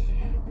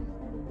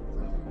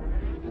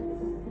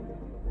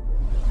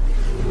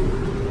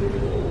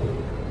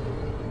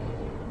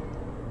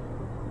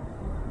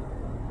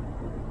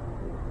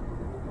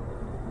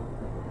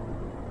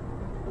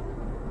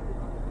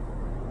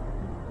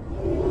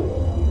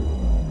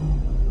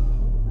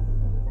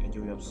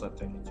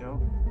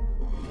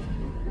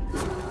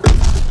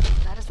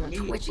 That is one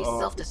twitchy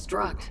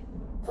self-destruct.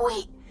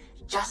 Wait,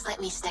 just let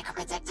me stick a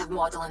predictive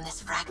model in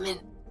this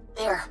fragment.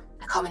 There,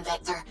 a common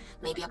vector,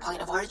 maybe a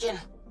point of origin.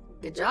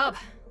 Good job.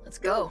 Let's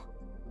go.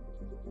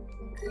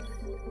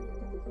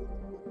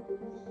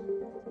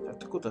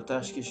 Hát a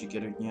kutatás ki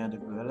sikerült nyerni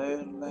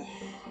belőle.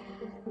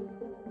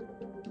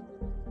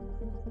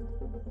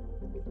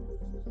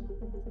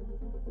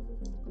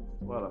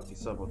 Valaki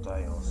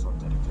szabotálja a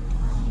szatelliteket.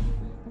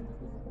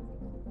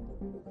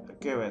 A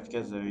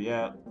következő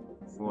jel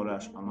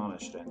forrás a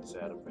nanes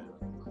rendszerben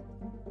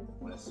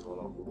lesz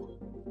valahol.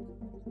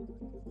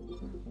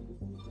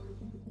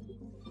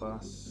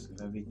 Pass,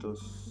 Levitos,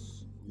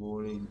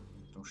 Volin,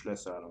 most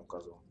leszállunk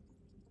azon.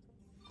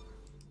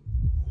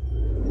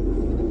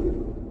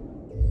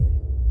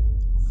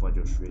 A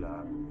fagyos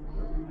világ.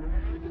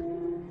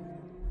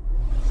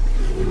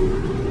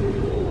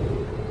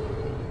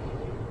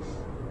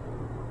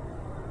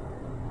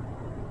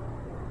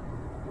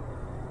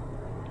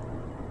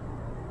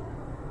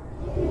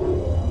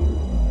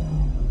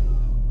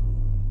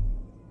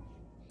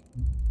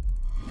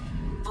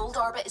 Old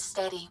orbit is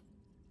steady.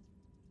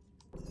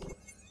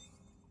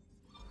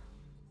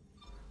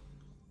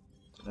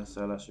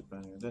 Leszállási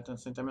pályán. De hát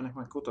szerintem ennek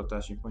már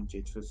kutatási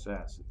pontjait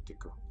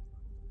összeállszítik,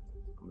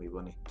 ami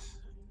van itt.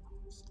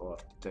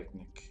 Start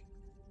technik.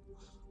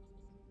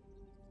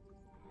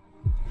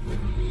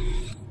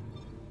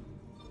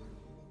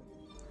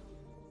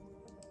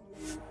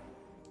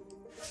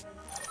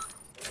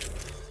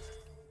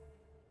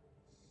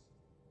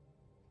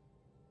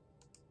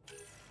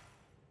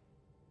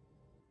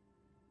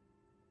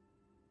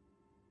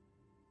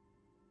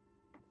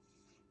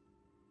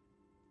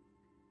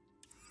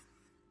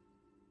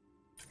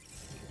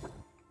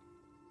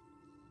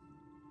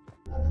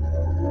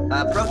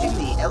 Approaching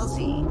the LZ.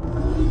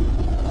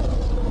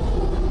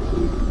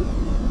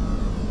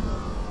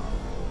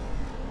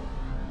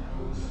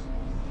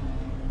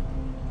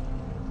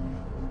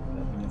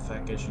 Mindjárt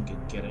felkeresünk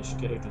egy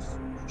kereskedőt, azt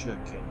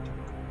csökkentjük.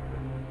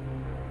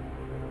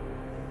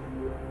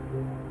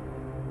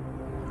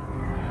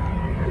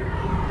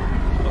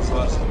 Az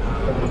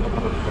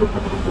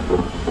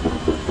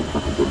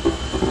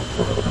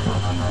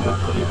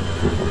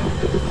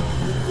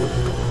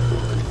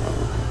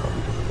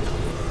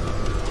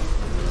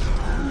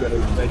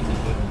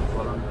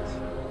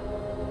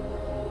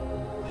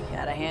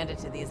Gotta hand it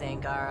to these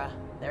Angara.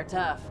 They're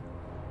tough.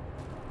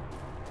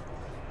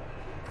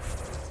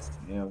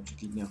 Ja,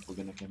 csak így nem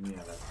fogja nekem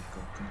nyelvetni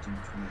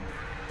kontentet.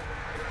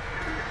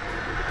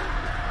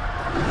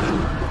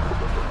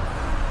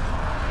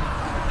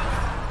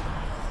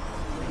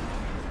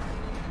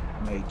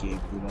 Melyik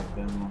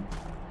épületben van?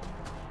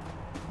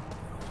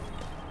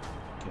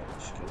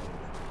 Kereskedő.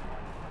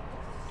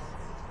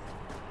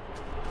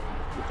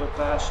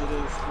 Kutatási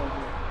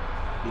részleg.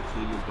 Itt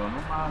hívjuk a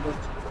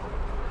nomádot.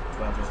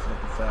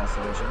 Változtatok a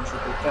felszerelésen, és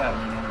akkor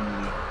terminálni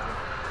miatt.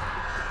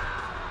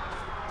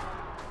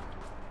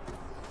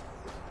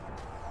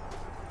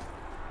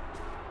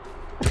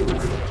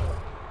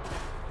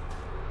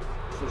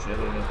 Sose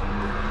elérhetem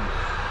mondani.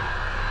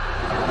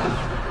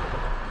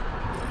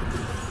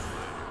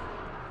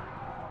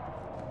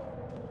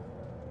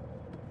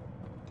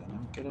 Te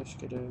nem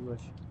kereskedő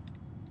vagy?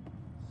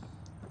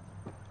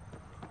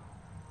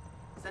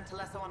 Sent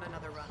Telesso on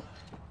another run.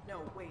 No,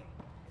 wait.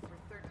 It's her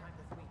third time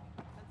this week.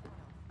 Send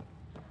someone else.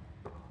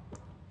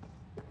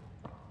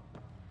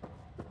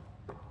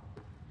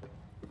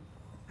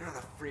 Ah,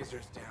 the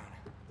freezer's down.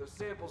 Those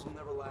samples will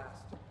never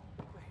last.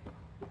 Wait, what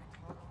am I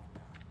talking about?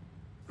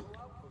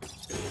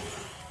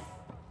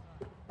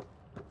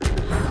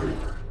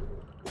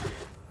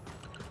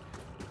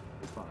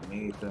 Itt van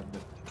még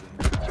épületben.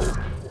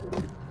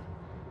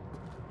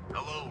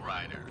 Hello,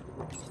 Ryder.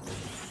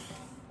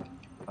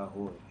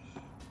 Ahogy.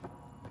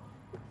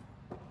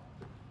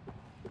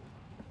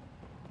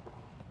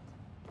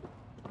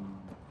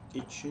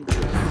 Itt sincs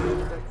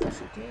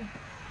feszítő.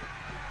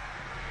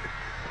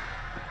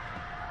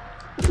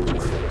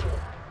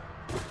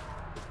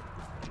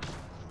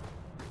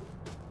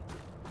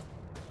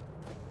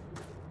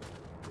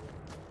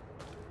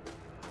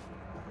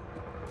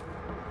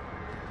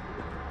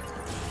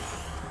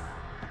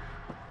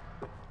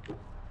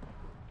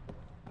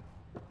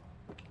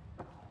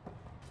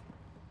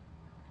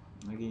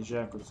 Megint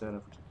zsákot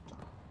szerrefutottam.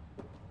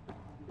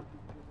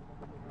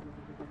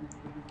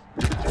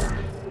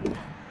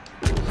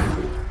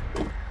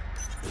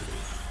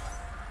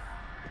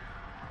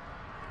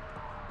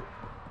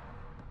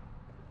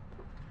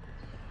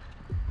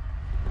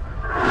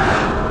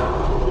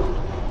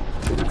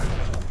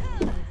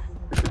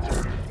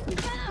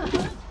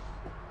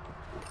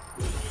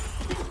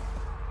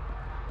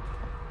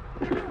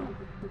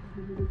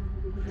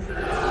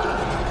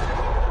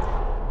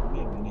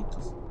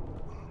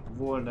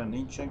 Volna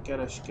nincsen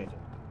kereskedő.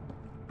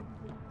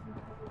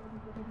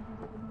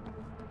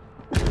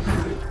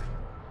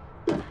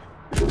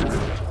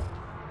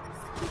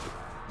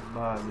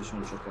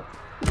 Bázison csak a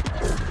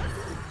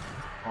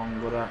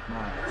hangorát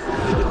már.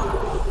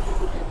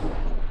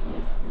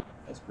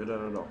 Ez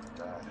például a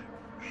raktár.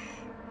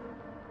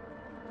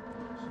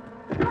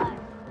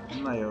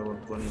 Na jó,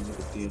 akkor nézzük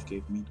a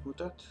térkép mit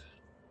mutat.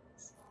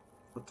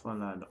 Ott van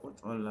láda, ott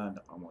van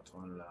láda, amott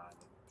van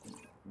láda.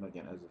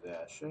 Legyen ez az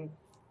első.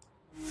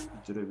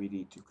 Itt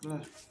rövidítjük le.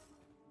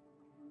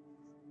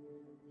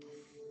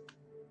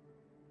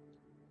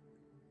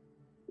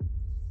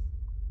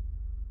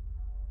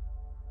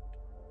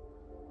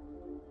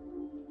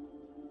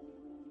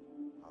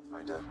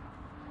 Pathfinder,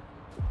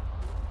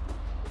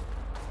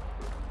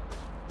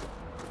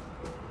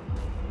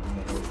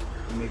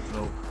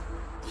 Jó.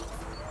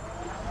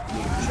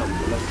 Még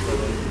csapta lesz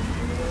vele.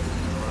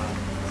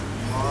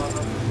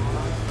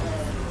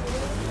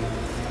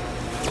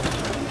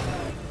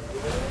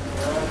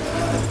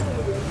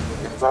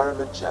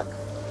 Environment check.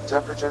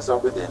 Temperatures are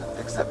within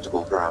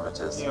acceptable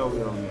parameters. Jó.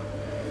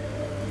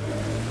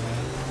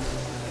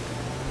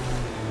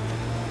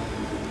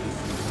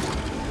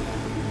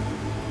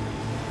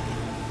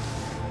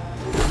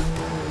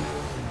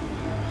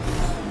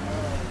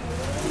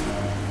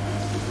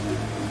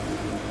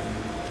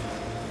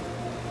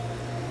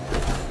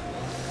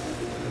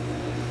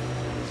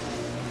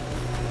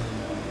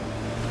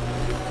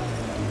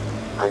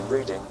 I'm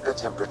reading a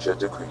temperature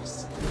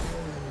decrease.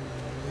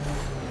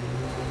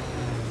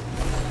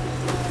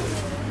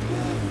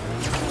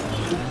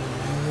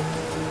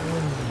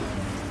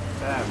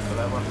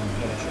 Elfele van,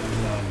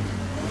 keresett rá.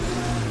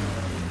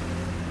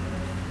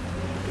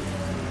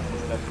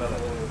 Most lett vele.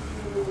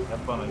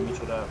 Ebben, hogy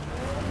micsoda.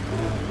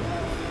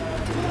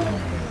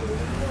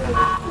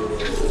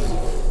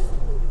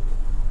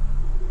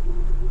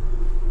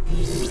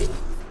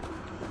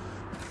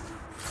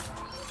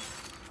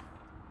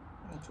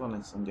 Itt van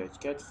egy mondja egy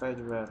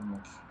kedfegyver,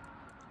 meg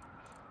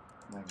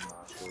más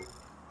dolog.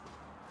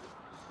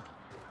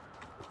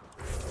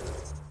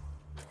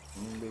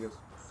 Mindig az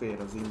fér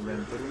az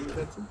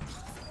inventorünket.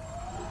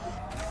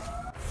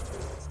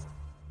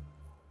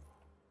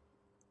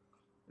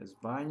 Ez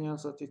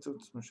bányászati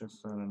cucc, most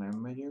ezt arra nem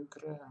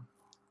megyünk rá.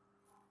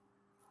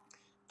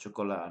 Csak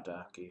a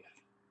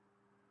ládákért.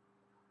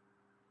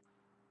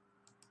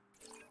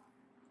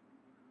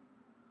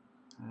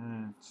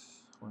 Hát,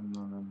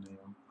 honnan lenne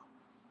jó?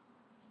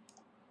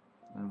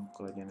 Nem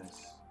akkor legyen ez.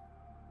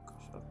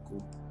 És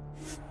akkor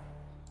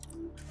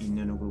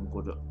innen ugrunk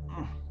oda.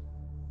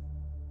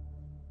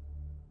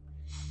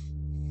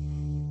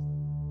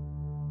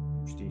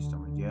 Most néztem,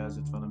 hogy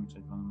jelzett valamit,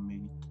 hogy valami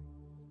még itt.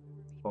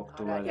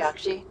 Alright,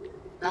 Yakshi.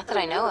 Not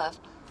that I know of.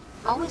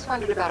 Always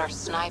wondered about our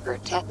sniper,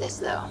 Tethys,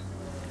 though.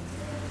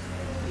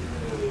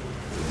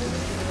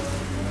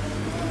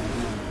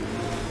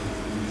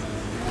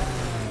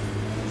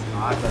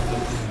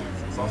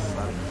 Az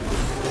aztán.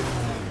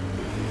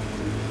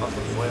 Az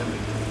a folyamat.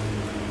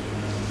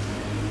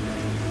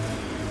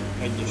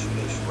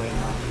 Egyesülés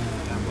folyamán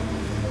nem van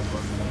mondani a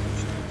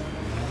gazdást.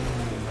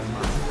 Éppen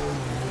már.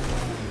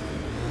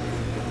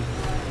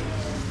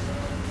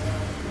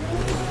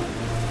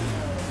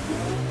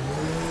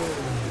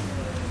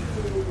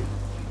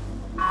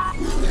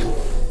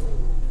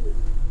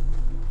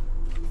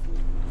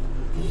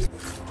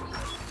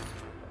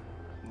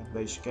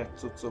 Ebben is kett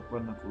cuccok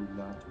vannak, úgy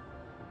látom.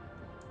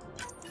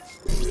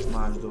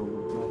 Más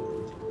dolgok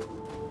mellett.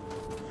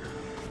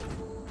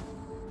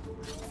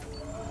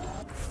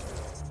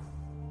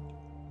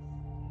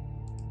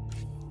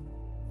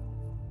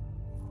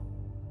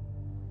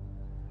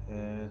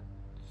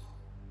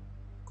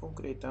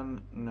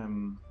 Konkrétan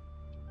nem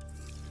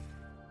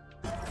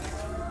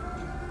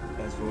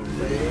ez volt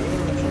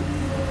bejelölve, csak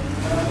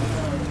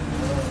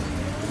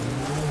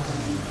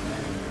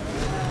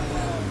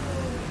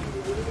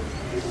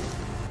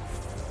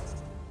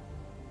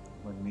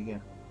vagy még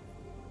igen.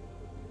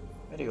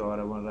 Pedig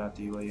arra van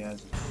rátéve a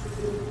jelzés.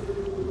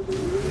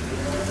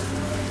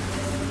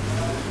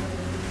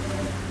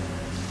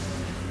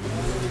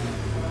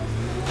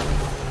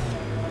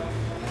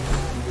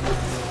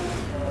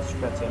 Ez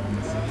speciál nem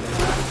lesz.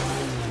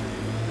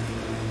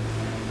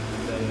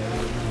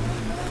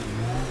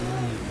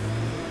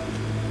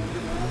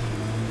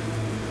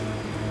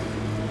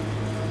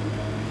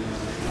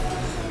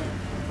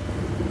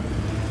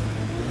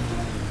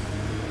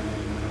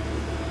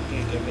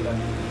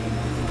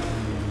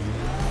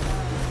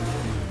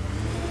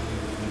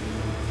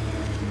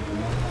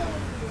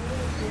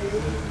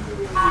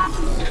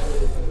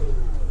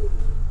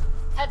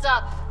 Heads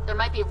up! There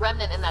might be a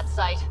remnant in that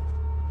site.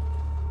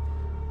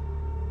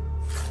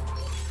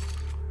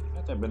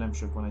 Hát ebben nem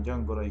sok van, egy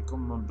angolai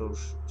kommandós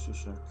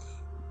sisak.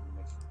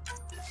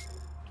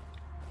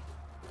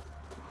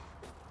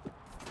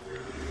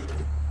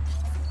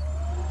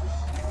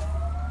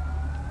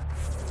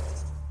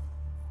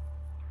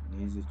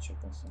 Nézzük csak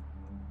azt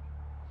mondom.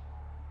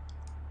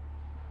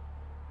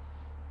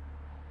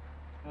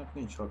 Hát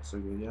nincs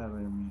hadszög, hogy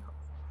elvegyem mi.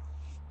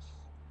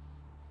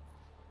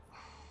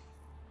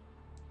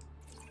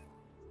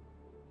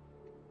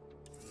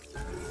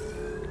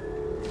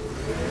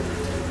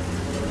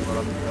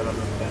 Valamit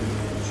feladott tenni,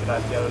 és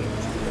rátjelölni,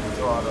 hogy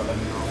arra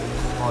lenne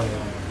a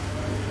hajjal.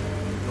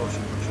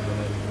 Gyorsítom csak a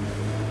lejtőn.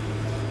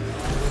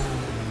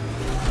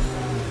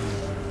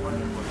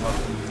 Annyi volt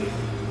 60 év,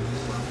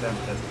 nem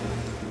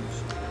tesztem.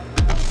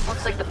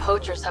 Looks like the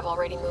poachers have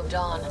already moved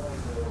on.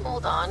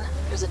 Hold on,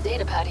 there's a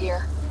datapad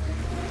here.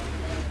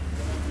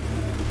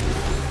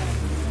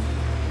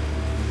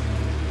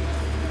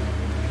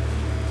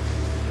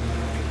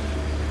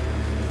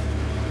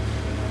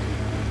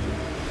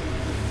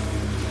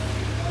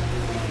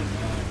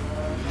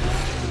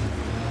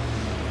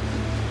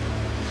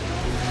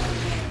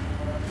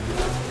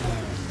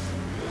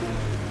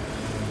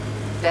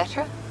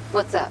 Vetra?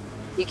 What's up?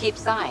 You keep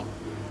sighing.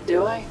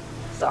 Do I?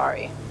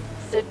 Sorry.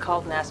 Sid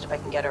called and asked if I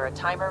can get her a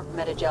timer,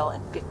 metagel,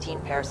 and 15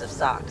 pairs of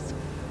socks.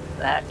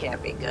 That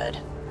can't be good.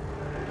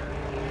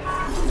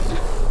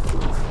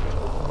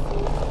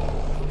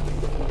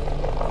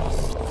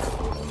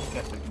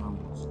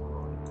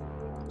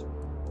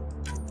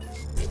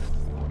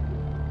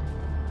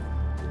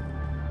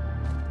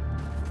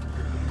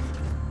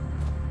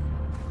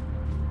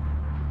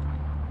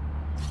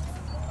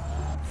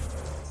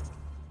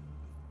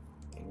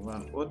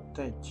 Van ott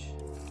egy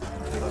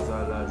az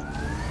állás.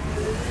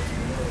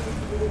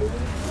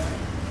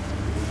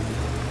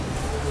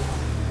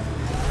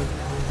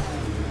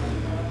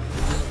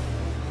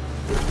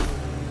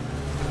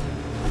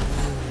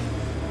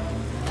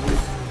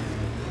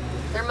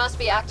 There must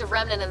be active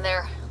remnant in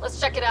there. Let's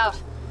check it out.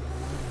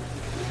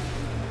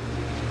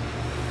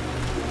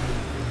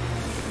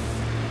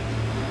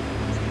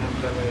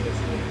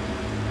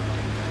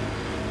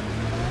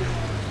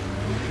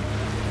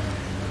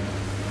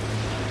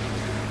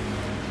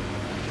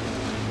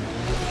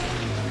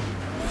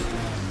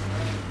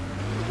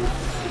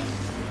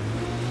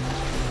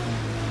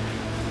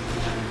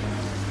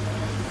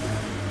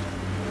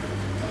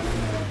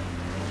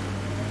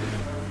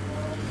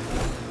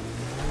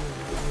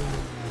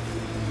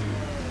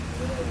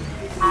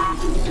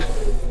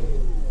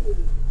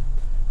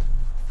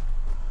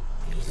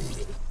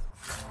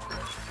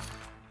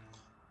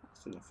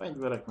 A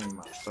fegyverek, meg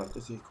más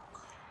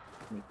tartozékok,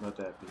 amit majd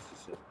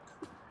elbízítsek.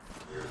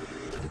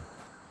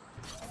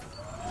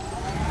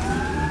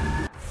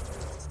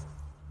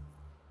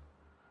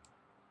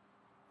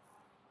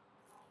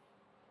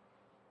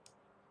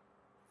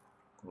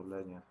 Akkor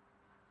legyen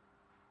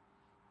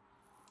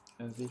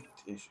ez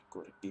itt, és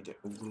akkor ide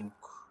ugrunk.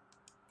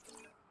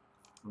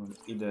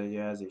 Ide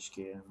jelzés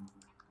kérem.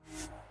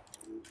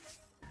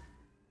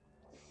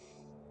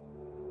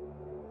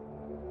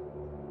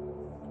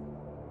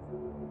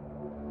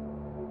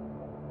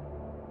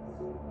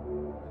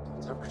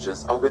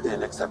 Temperatures are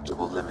within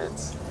acceptable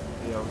limits.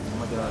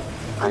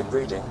 I'm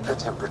reading a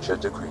temperature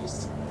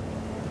decrease.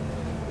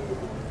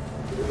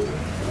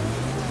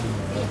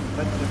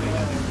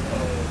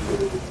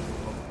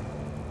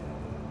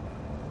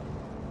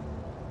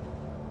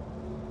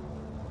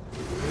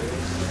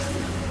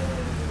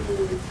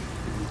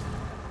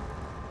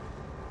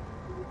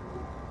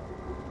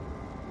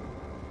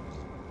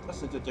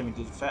 Azt mondja, hogy amit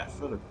így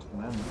fölött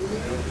nem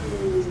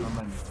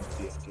menjünk a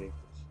térképet.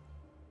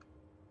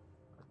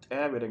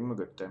 Elvileg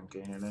mögöttem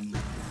kéne lenni.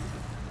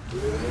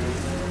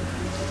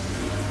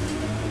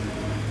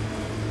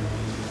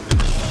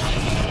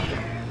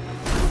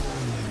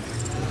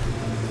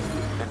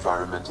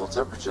 Environmental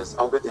temperatures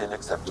are within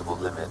acceptable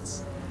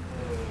limits.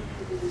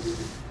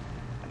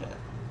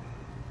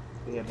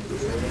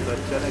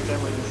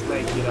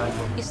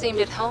 You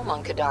seemed at home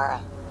on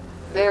Kadara.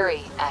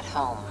 Very at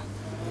home.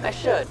 I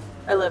should.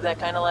 I lived that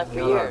kind of life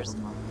for years.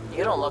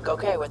 You don't look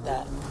okay with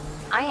that.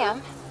 I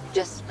am.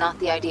 Just not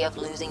the idea of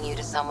losing you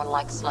to someone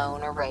like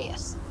Sloan or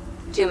Reyes.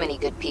 Too many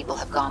good people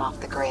have gone off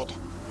the grid.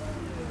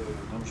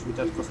 Nem is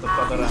vitatkoztak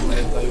Kadarán, mert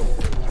ez a jó.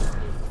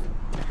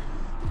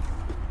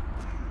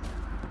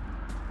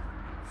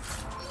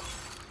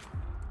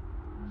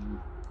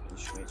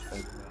 Ismét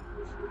fegyver.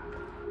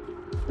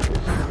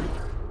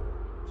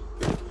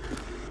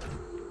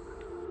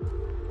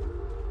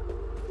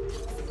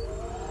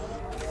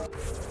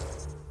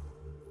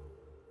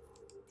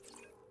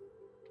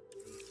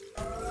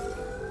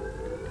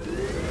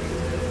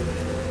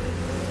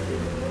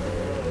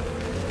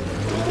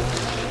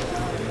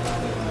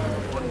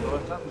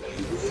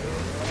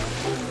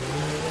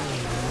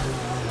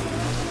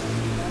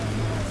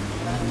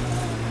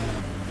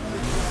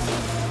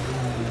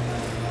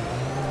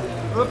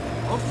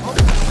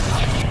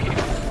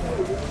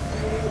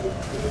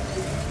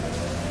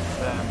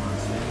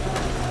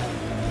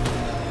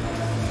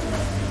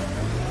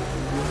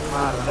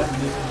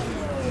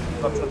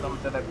 Kapcsoltam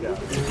a telepját.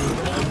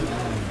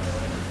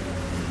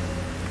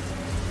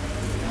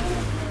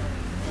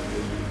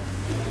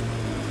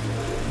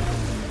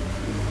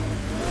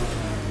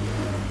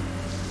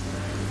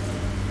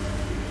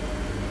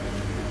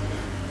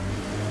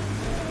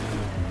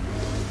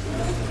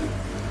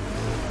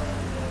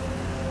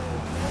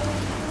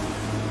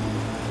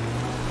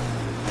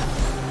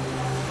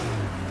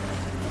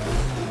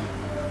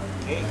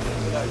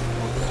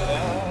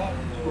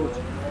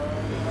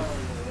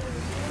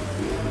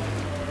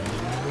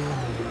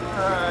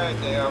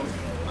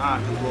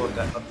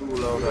 Átugorták a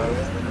túlóra,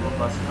 és nem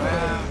akarsz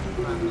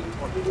menni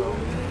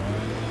ott.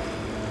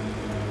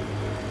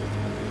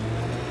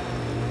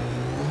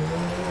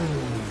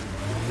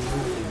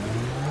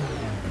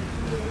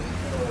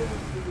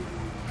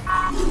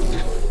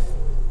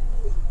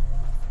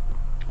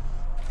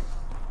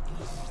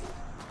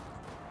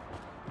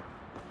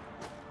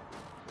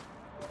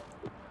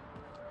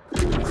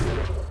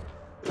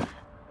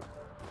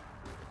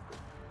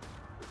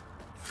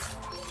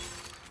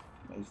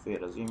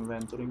 Fél az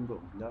inventoringból,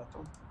 úgy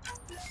látom.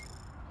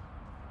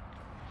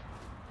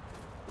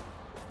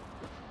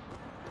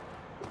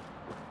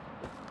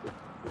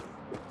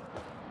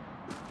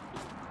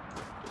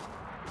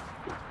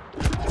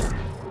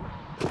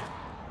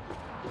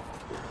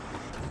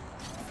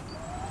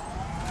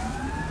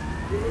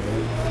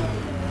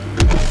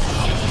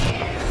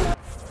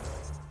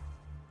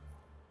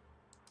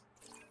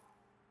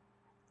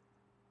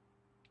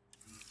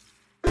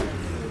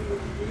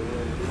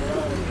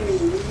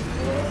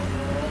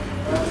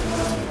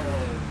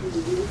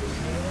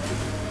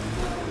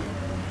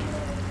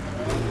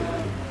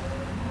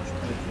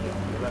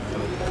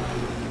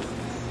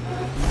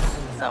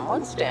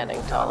 Someone's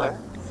standing taller.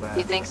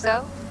 You think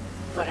so?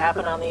 What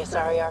happened on the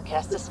Asari Ark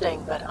has to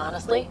sting, but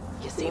honestly,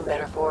 you seem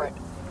better for it.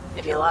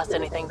 If you lost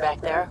anything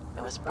back there,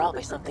 it was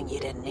probably something you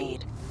didn't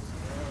need.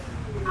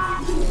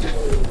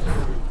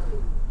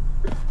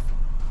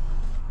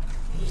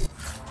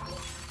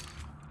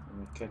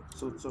 Amiket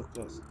cuccok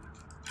lesznek.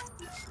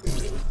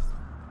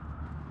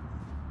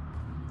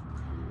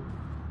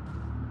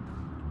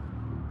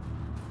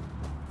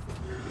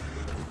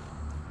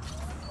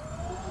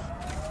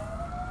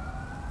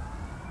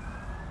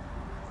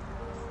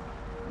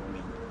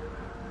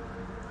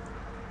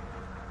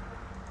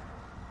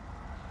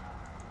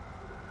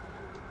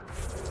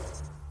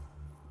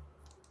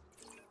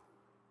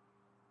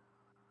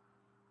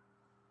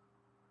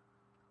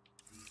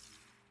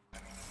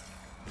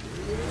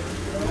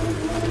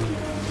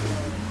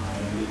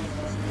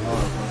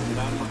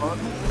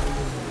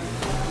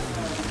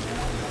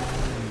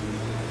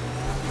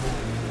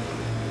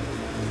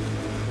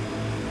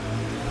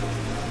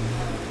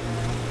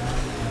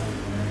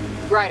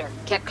 Ryder,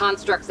 Ket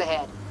constructs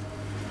ahead.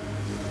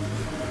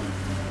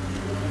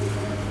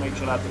 Még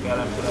se láttuk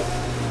ellenfelet.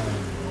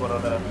 Korra,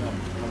 de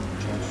nem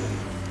csás.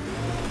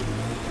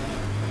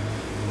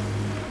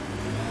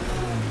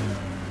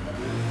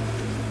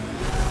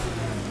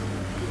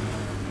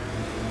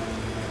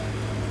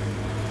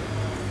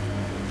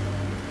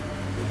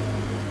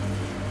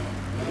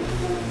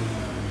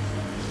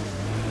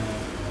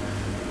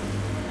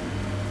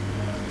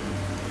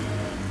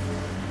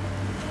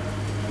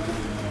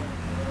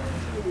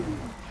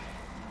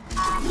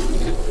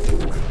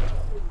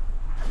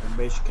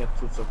 Be is kell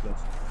cuccok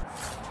lesz.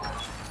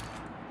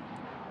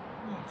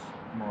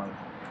 Majd.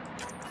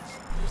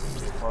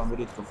 Valami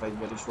ritka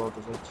fegyver is volt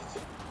az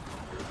egyik.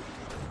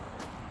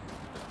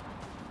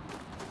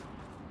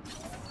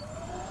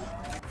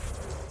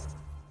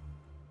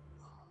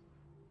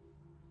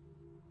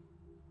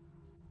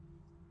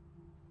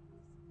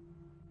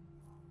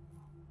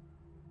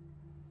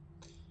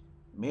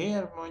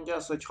 Miért mondja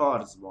azt, hogy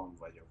harcban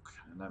vagyok?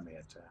 Nem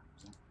értem.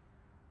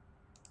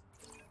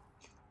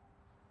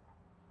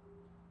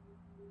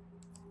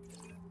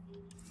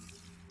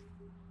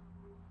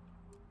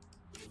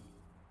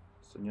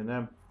 Azt mondja,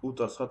 nem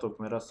utazhatok,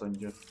 mert azt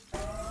mondja,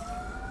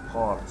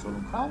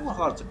 harcolunk. Hát a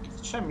harcok,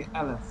 itt semmi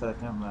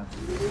ellenfelet nem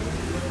látunk.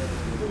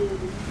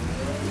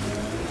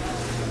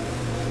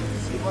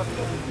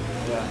 Szivatja?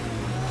 Ja.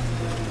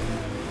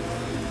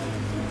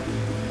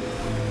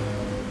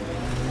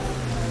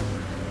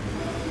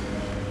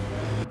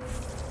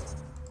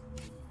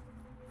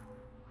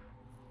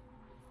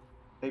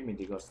 Még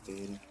mindig azt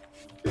éri.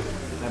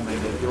 Nem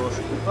enged gyors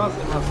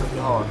utazni, mert azt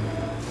mondja,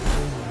 harcolunk.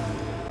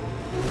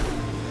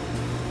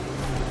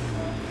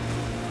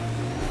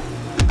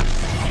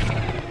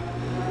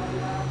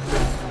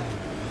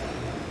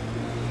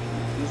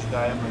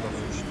 Vizsgálja meg a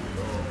füstöt.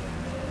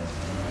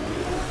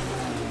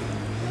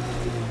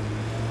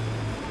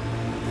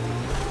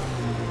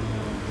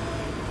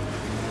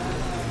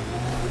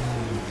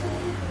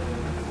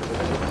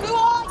 Who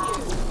are you?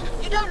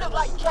 You don't look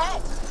like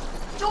Ket.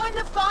 Join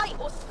the fight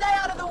or stay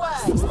out of the way.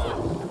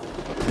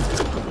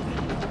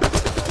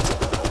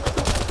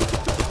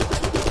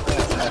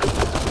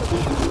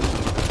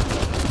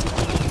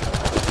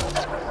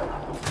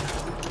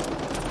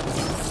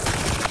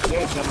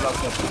 Sem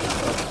lakja.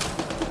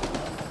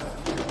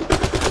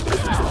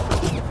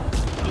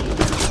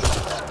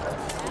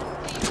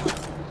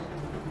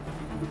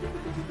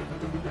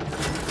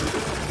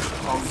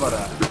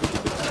 Hangbarát.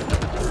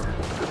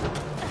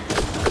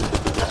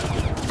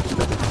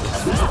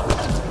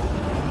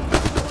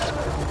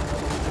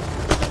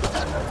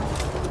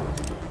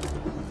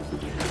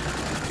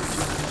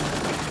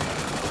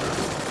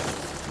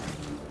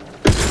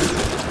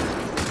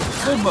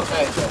 Bomba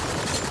fejtett.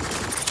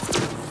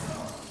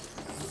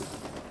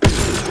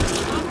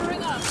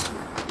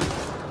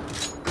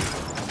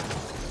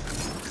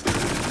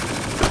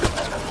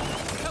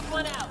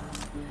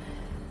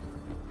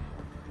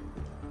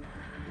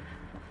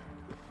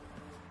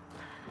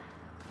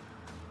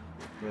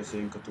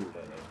 Beszéljünk a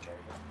túlélőkkel.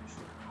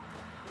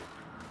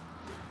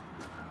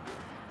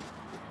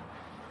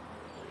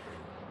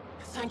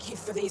 Thank you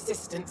for the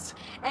assistance.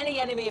 Any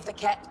enemy of the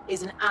Ket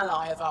is an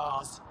ally of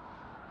ours.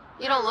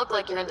 You don't look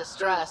like you're in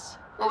distress.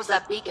 What was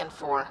that beacon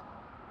for?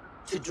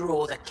 To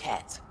draw the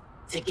Ket.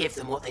 To give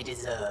them what they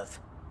deserve.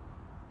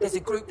 There's a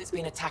group that's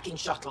been attacking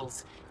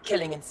shuttles,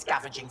 killing and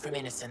scavenging from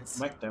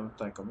innocents.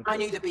 I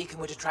knew the beacon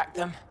would attract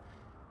them.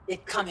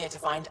 They'd come here to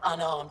find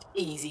unarmed,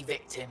 easy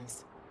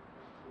victims.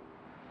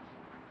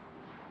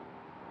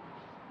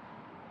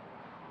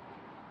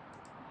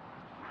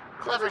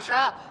 Clever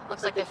trap.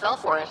 Looks like they fell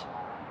for it.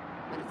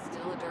 But it's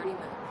still a dirty move.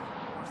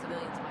 More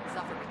civilians might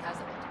suffer because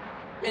of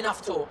it.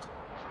 Enough talk.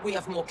 We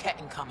have more ket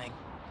incoming.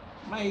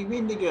 Még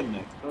mindig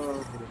jönnek.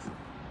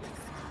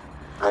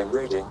 I'm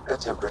reading a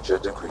temperature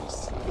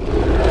decrease.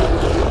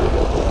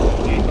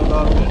 Két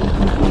oldal.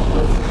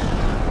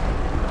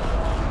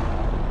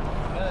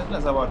 Ne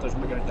zavartas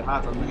meg, hogy te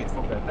hátad meg itt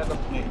fogod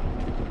ledobni.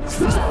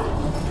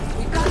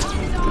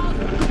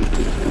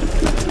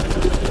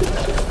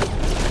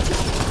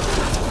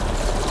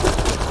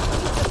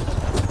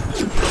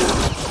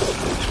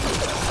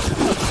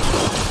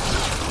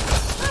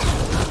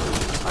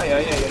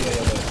 Ajajajajajajaj.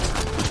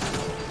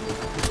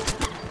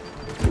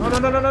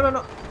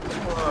 No.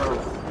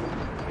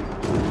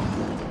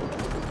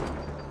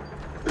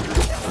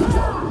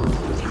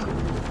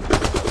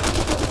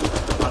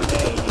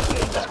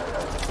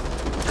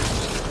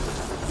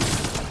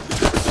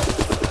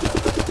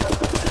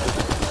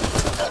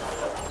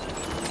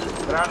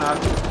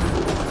 Granat.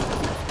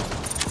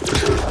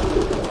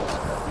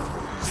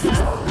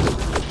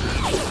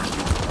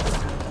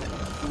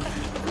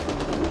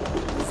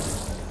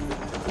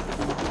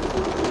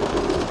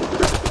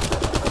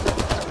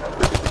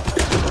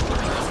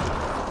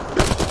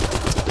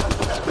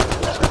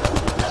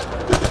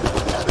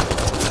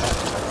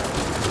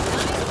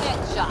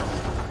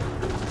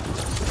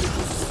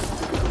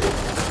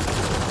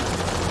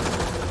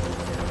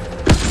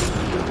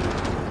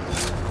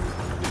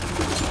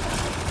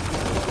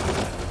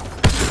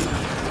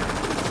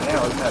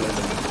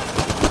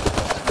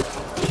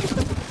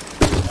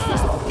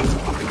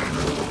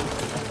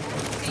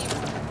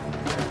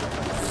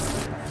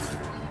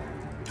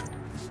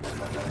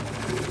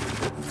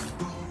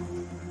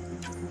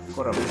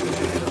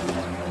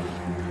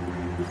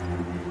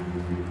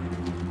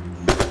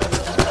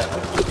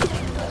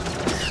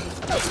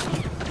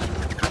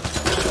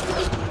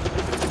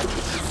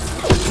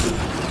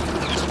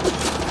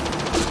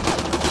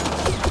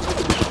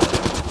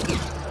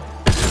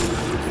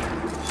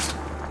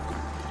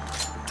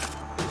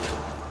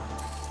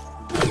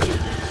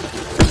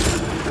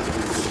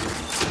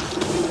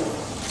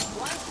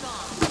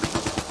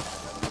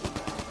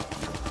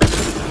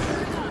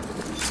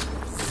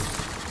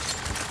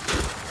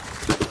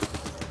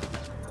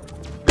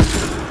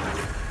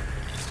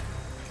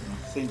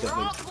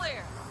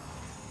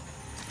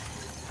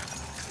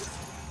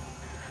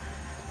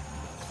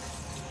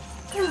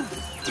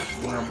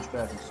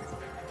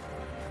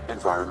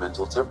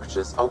 Environmental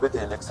temperatures are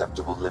within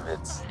acceptable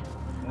limits.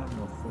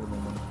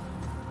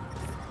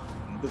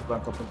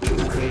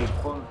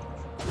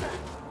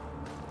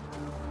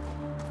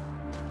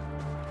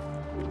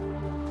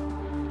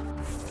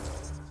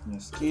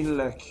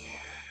 Skillek.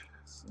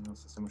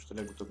 Azt hiszem most a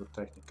legutóbb a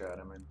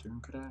technikára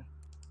mentünk rá.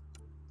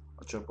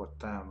 A csapat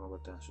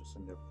támogatás, azt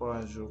mondja a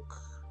pajzsok.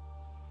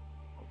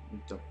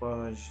 Itt a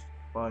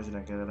pajzs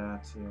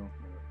regeneráció.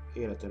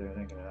 Életerő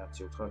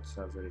regenerációt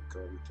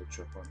 6%-kal vitt a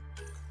csapat.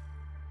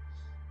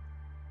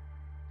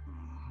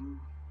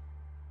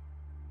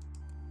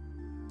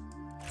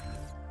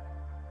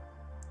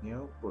 Jó,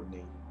 akkor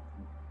 4.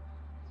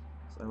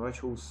 Szóval vagy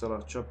 20-szal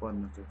a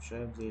csapatnak egy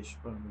sebzés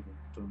van, vagy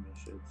nem tudom, és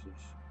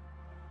sebzés.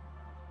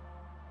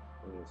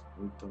 Vagy ez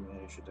úgy tudom,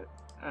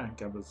 erősített.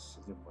 Inkább az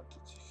jobban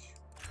tetszik.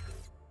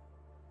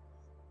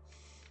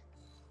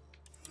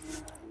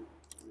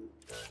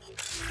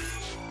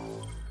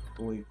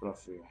 Új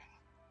profil.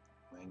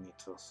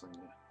 Megnyitva azt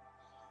mondja.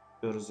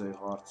 Őrző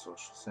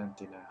harcos,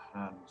 Sentinel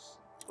 3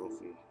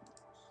 profil.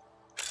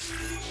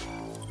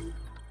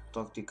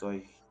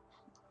 Taktikai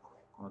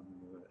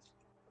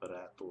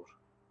admirátor.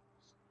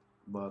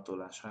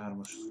 Baltolás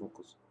 3-as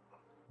fokoz.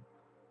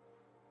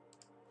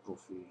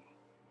 Profil.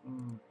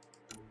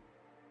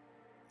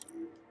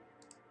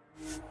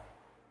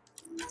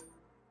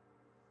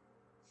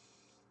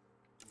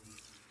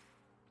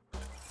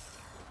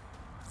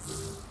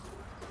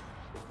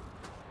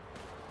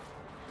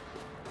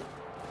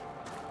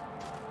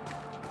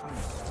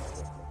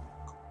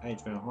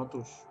 Egy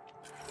 56-os.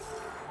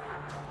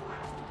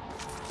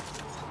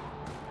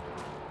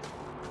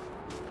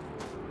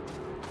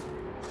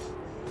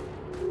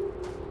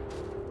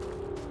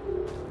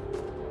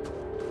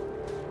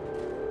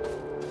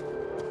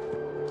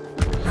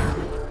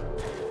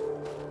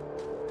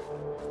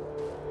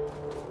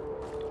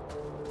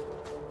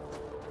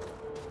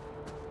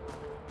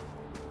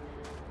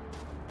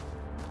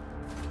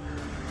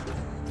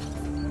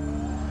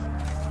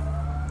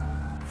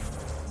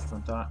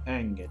 Talán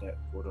engedek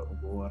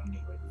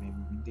ugorni, vagy még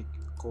mindig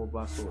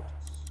kóbászolt.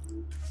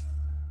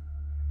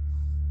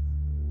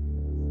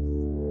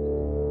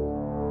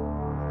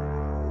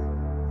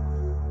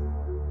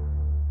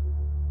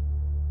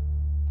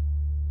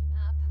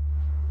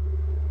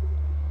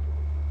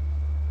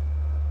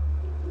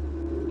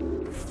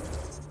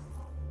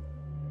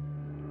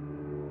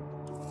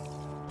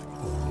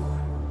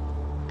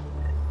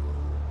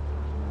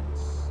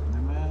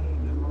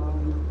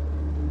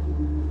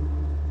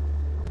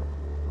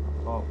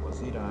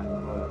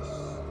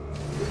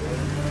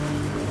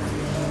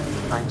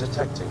 I'm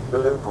detecting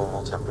below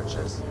normal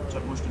temperatures.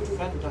 Csak most itt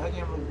fent a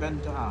hegyen, vagy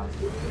bent a ház?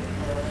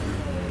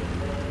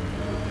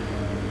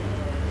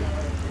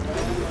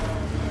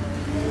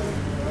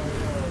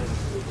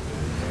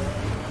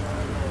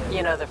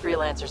 You know, the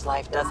freelancer's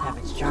life does have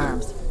its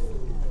charms.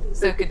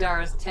 So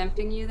Kadara's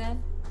tempting you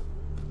then?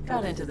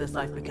 Got into this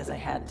life because I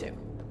had to.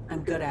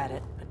 I'm good at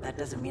it, but that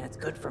doesn't mean it's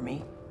good for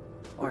me.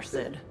 Or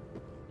Sid.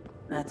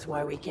 That's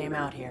why we came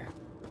out here.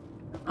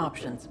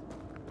 Options.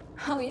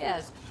 Oh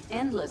yes,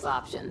 endless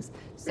options.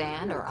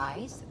 Sand or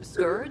ice,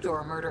 scourge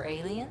or murder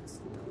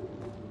aliens.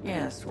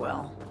 Yes,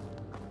 well...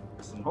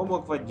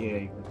 Homok vagy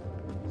gyerek?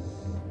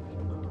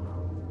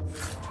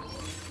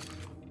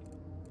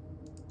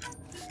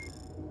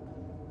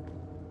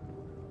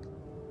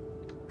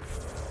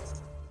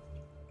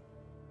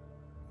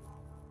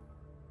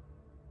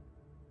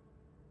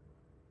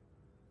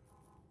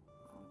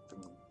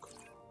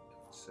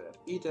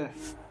 Ide.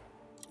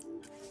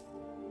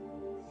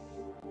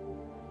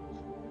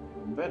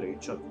 Belül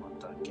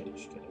csatmantán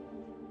kereskedő.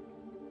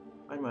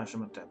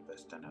 Egymásom a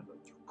Tempesten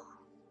eladjuk.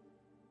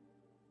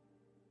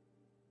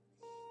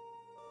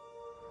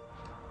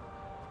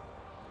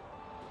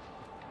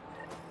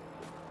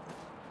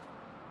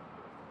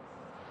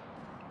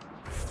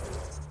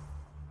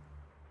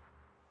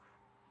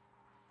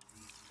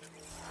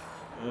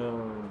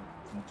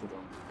 Nem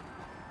tudom.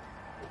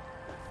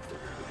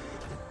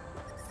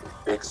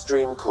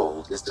 Extreme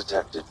cold is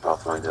detected,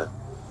 Pathfinder.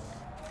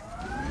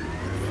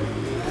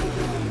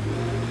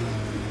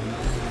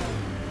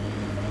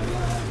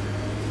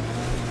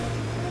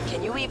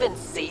 Can you even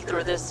see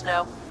through this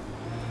snow?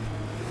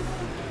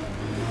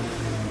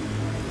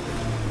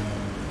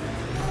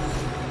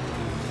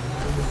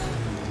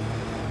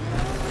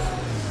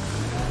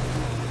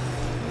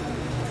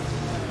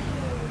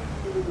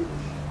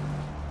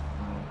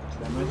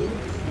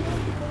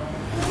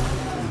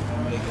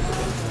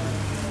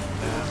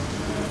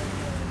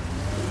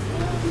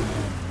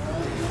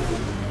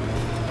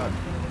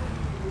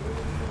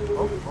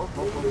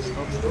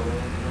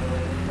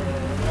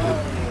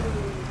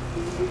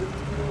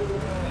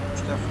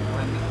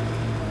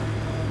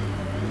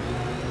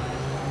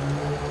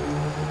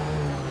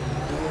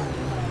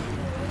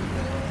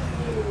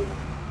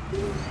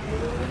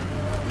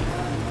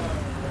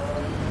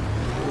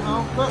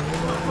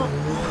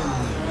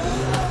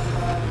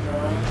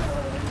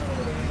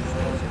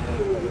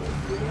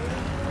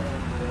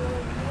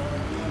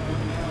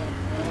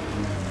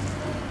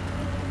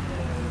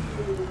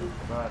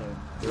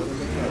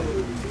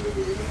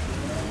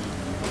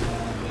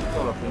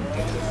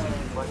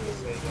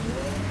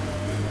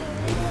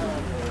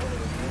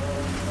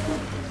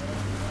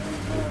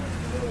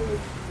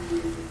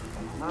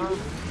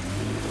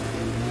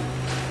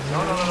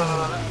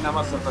 Nem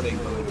azt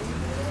akarékba vagy.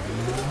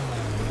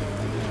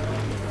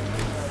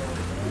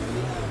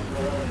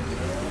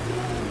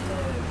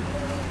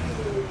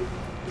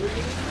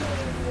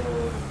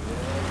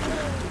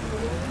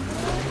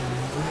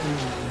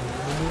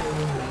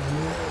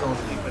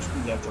 Most képes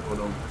mindjárt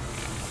csapodom.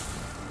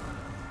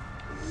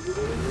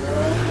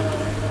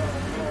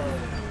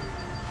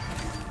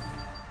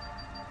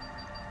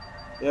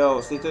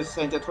 Jó,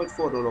 szerinted hogy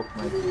fordulok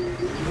meg?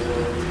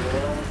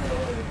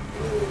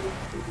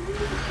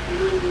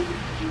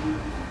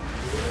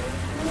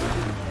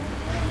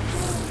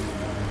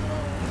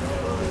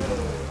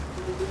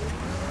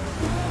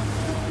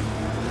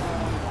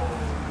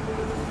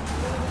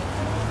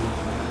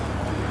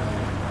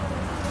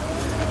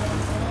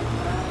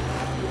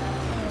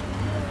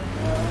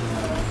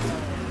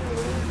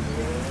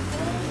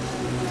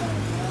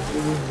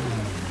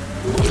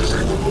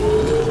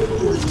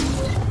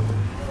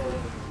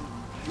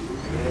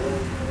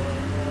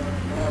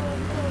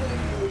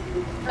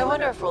 I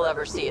wonder if we'll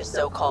ever see a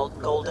so-called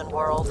golden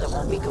world that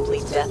won't be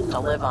complete death to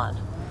live on.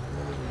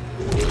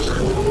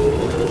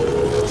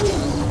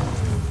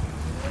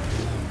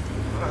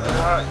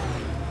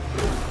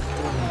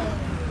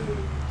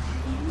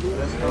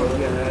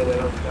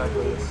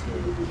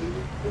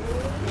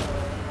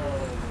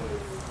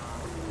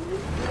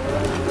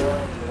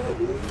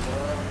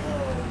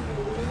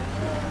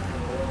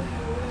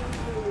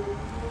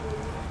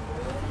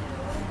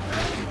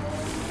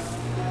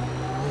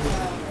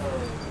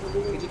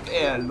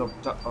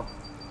 Ellopta a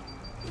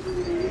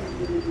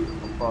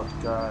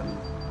patkán.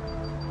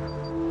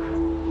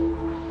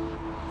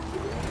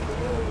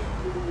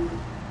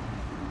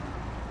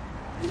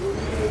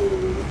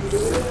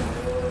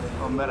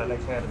 A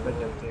meredek herbe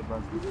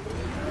gyertében.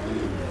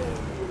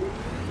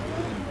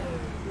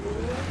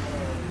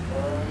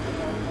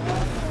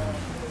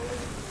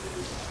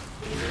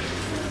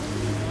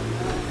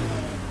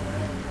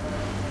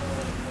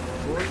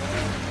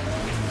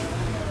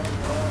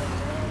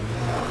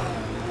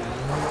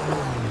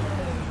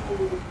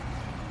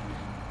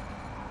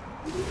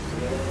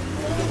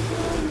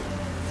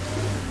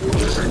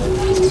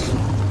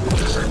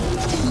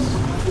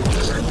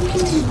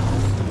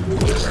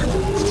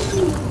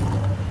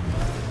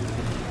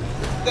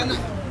 De ne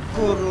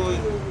korolj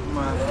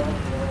már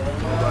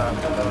tovább.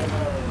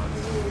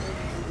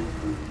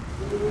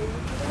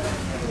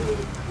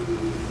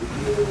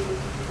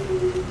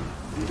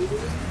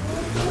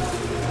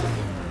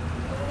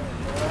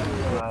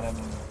 Már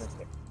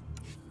emlékeztek.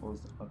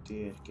 Hozd a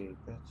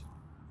térképet.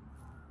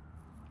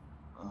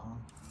 Aha.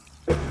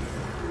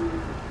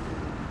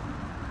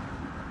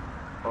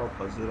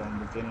 Abba az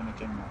irányba kéne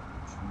nekem megmondani.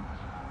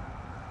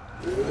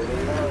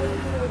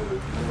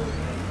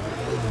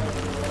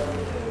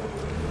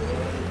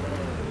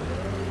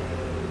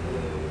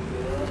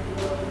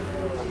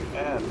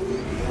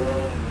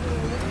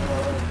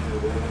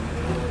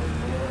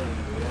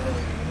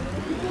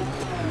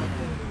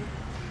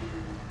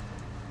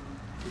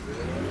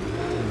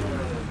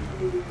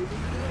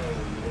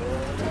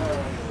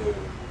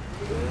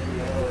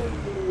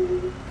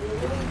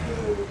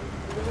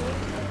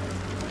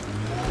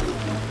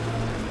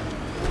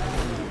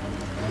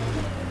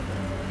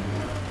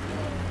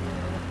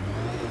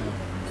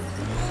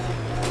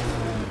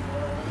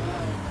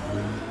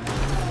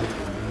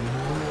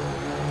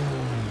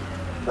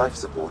 Life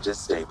support is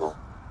stable.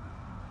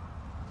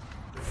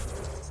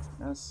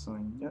 Ezt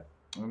mondja.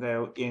 De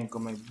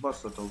ilyenkor meg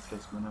baszhatók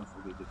lesz, mert nem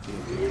fog ide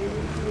térni.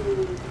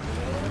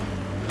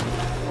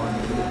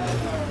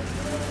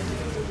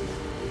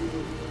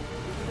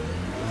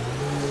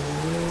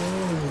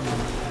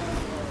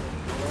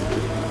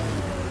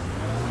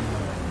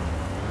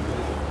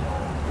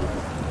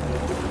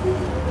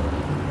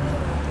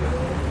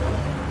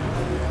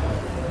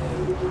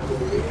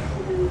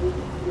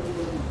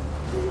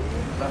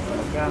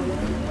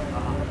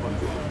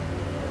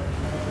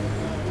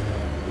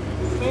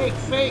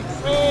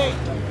 Fake!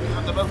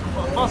 Hát de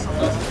baszom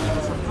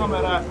ezt a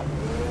kamerát,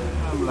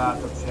 nem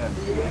látok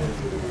semmit.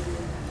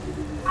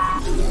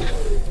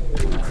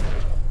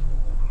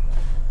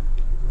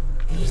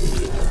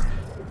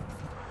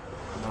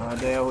 Na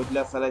de ahogy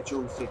lefele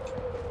csúszik.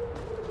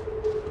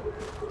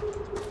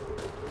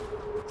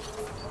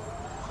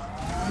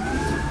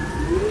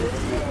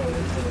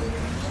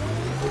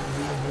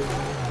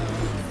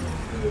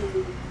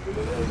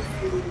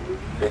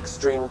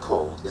 Extreme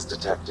cold is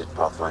detected,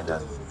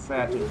 Pathfinder.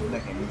 Feltűnt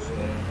nekem is,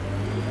 de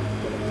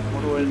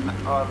morulj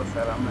arra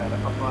fel, amerre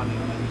akarni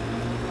menni.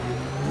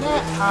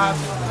 Ne, hát,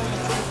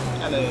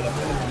 előre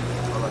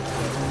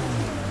alacsony.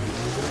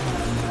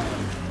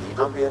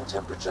 The ambient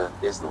temperature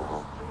is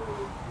normal.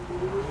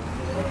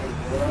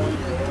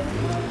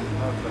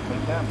 Akkor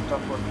még nem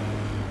tapod.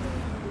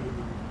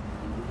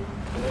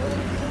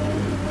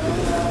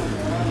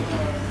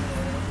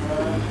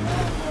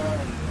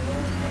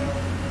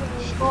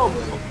 Stop!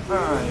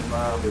 Állj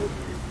már!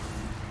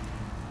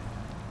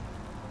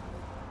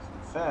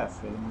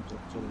 Felfelé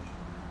mutatja is.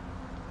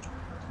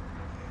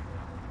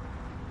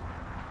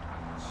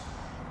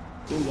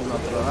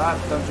 Pillanatra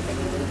láttam, csak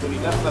amikor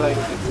így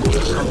lefelejtettem, hogy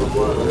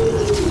abban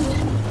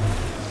van.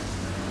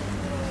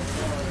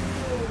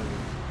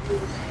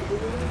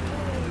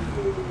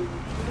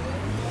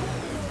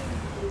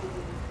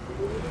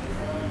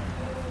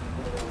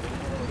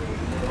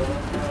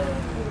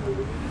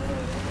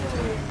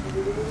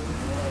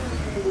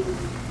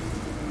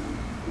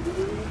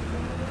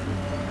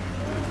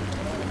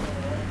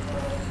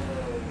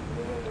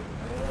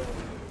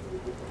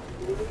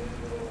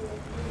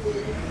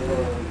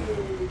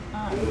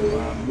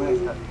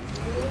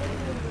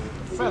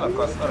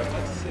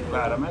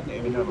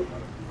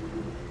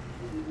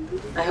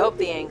 I hope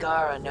the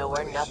Angara know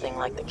we're nothing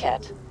like the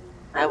Ket.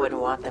 I wouldn't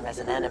want them as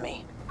an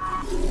enemy.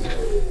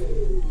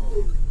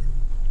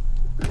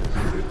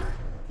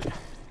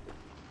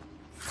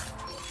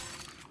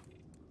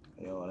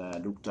 Jól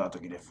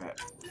eldugtátok ide fel.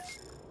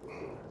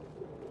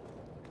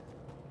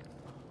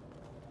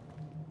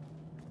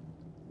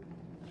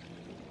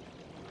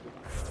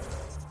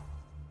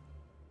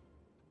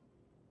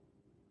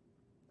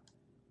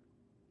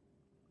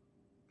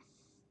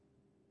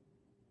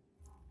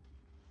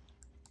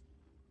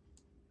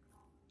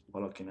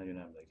 Valaki nagyon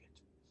emleget.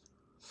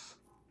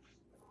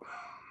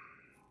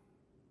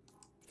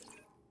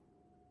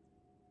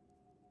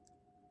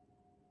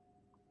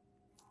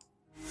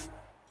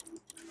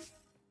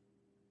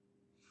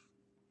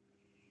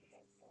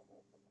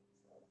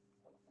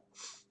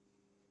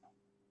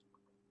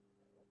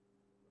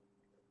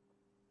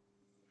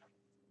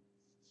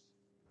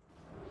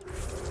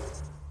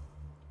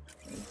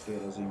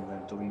 Fél az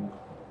inventoring.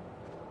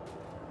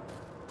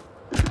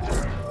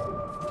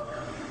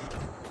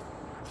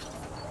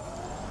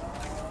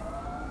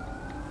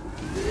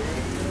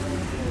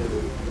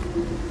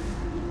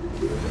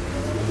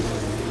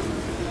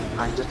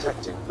 I'm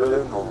detecting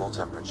below normal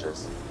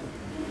temperatures.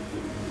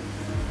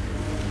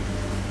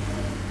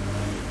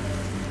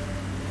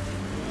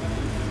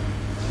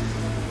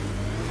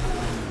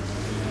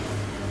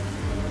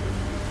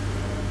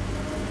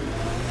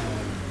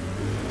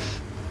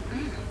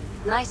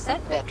 Nice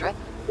set, Vedra.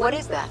 What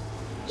is that?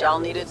 Jal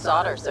needed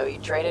solder, so he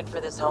traded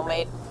for this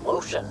homemade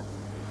lotion.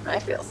 I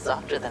feel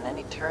softer than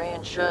any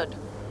Turian should.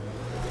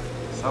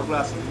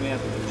 Szaglászik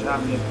miért, hogy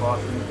semmilyen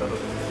parfümöt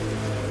adott.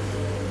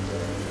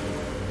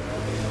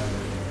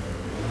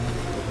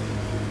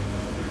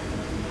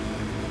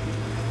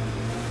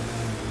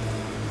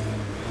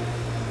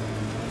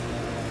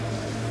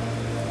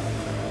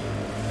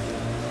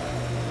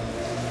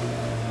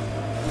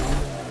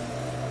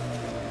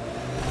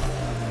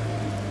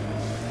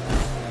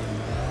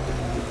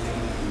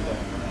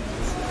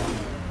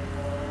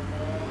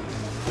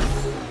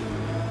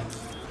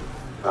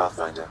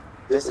 Pathfinder,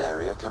 This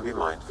area can be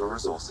mined for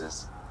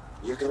resources.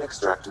 You can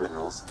extract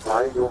minerals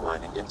via your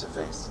mining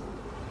interface.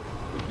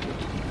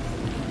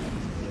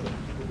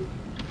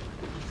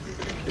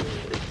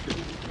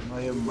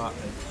 Nagyon már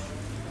egy.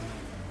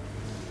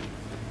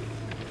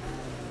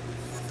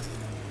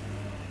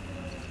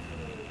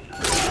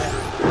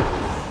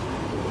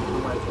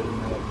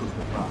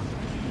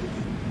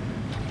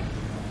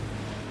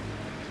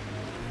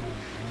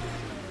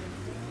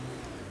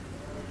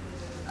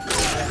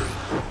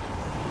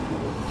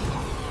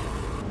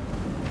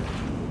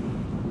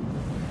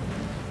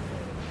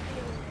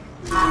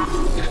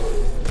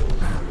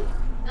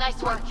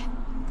 Nice work.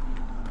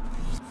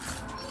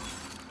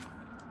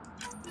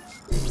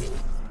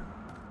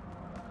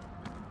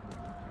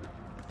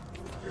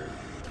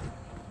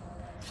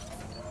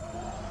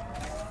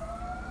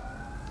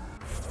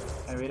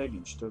 Elvileg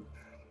nincs több.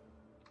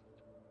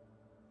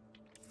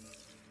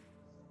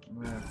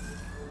 Mert...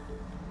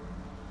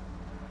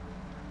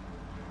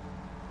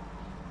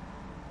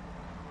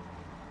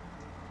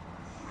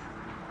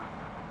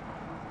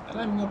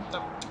 Nem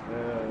nyomtam.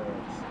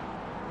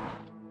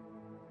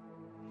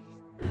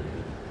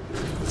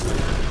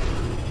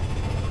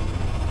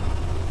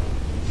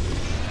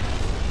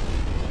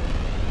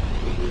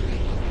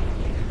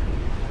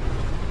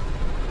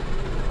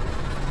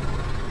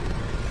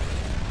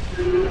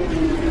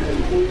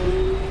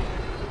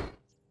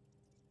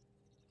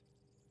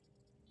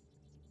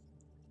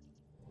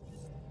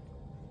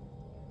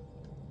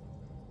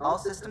 All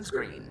systems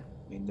green.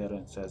 Minden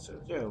rendszer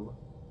zöld. Jó.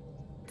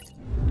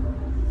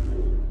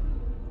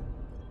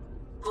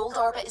 Gold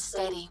orbit is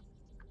steady.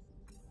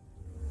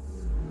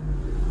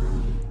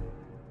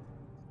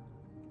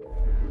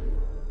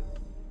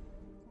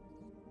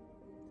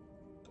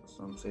 A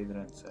szomszéd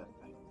rendszerben.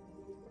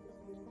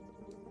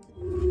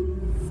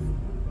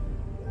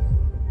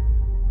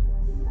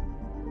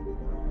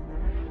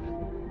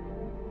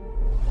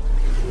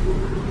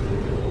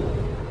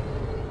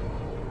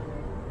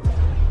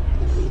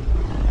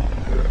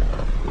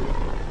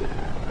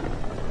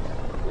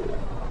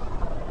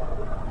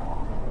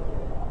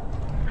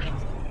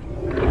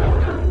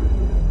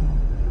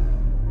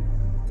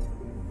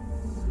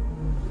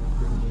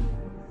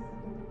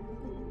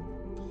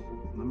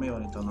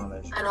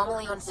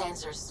 Anomaly on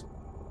sensors.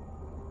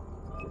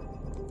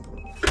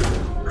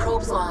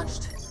 Probes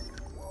launched.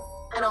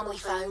 Anomaly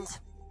found.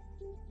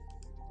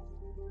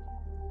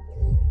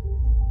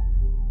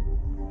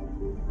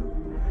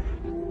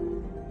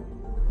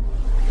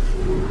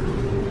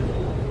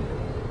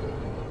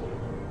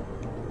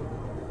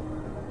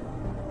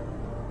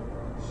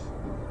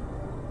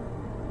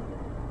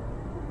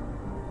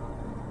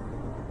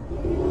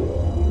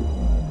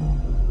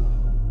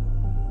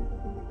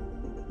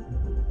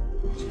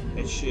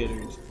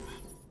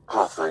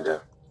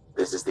 Pathfinder,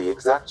 this is the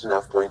exact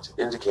nav point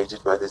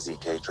indicated by the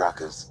ZK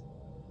trackers.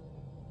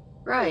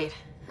 Right.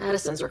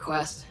 Addison's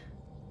request.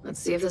 Let's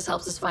see if this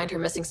helps us find her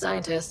missing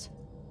scientist.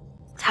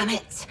 Damn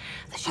it.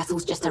 The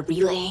shuttle's just a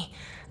relay.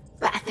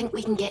 But I think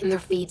we can get in their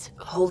feed.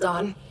 Hold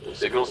on.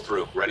 Signal's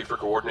through. Ready for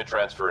coordinate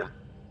transferring.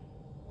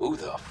 Who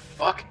the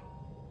fuck?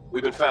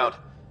 We've been found.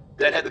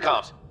 Deadhead the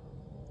comms.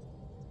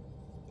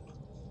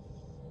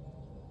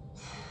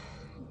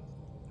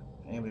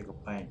 Here we go,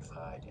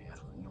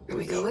 Here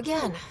we go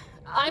again.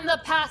 I'm the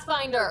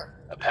Pathfinder!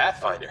 A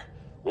Pathfinder?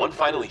 One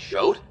finally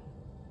showed?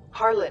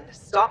 Harlan,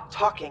 stop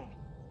talking.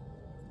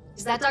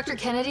 Is that Dr.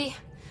 Kennedy?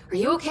 Are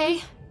you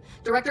okay?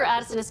 Director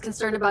Addison is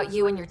concerned about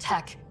you and your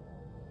tech.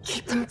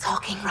 Keep them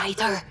talking,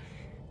 Ryder.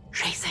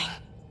 Tracing.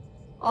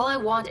 All I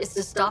want is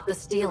to stop the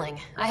stealing.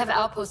 I have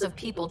outposts of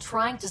people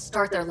trying to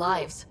start their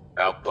lives.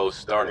 Outposts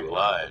starting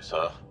lives,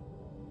 huh?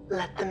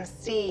 Let them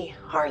see,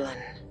 Harlan.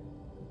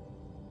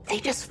 They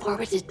just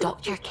forwarded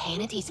Dr.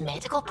 Kennedy's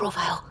medical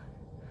profile.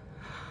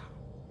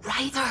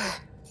 Ryder!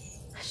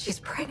 She's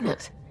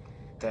pregnant.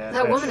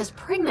 That woman is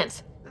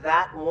pregnant.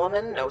 That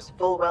woman knows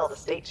full well the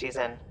state she's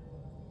in.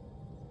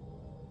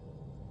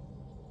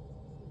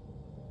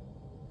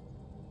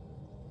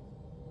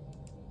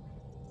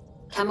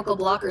 Chemical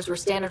blockers were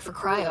standard for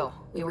cryo.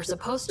 We were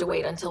supposed to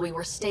wait until we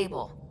were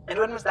stable. And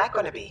when was that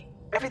going to be?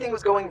 Everything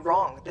was going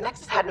wrong. The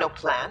Nexus had no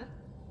plan.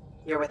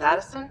 You're with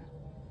Addison?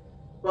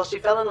 Well, she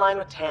fell in line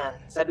with Tan,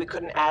 said we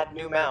couldn't add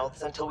new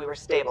mouths until we were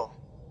stable.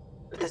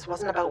 But this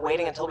wasn't about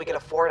waiting until we could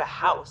afford a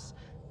house.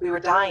 We were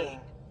dying.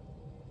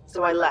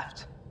 So I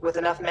left, with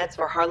enough meds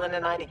for Harlan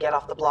and I to get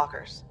off the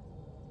blockers.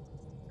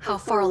 How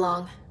far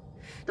along?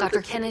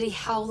 Dr. Kennedy,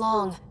 how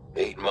long?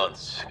 8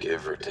 months,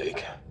 give or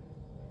take.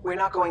 We're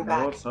not going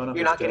back.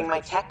 You're not getting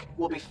my tech.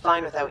 We'll be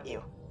fine without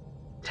you.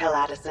 Tell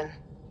Addison.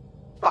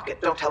 Fuck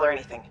it, don't tell her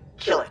anything.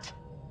 Kill it.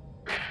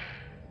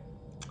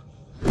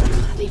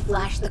 They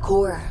flashed the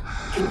core.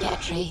 Couldn't get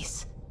a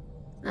trace.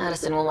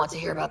 Addison will want to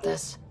hear about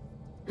this.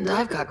 And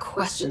I've got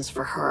questions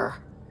for her.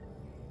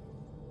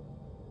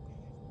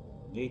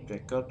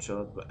 Lépj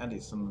kapcsolatba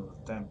Addison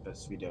a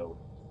Tempest videó.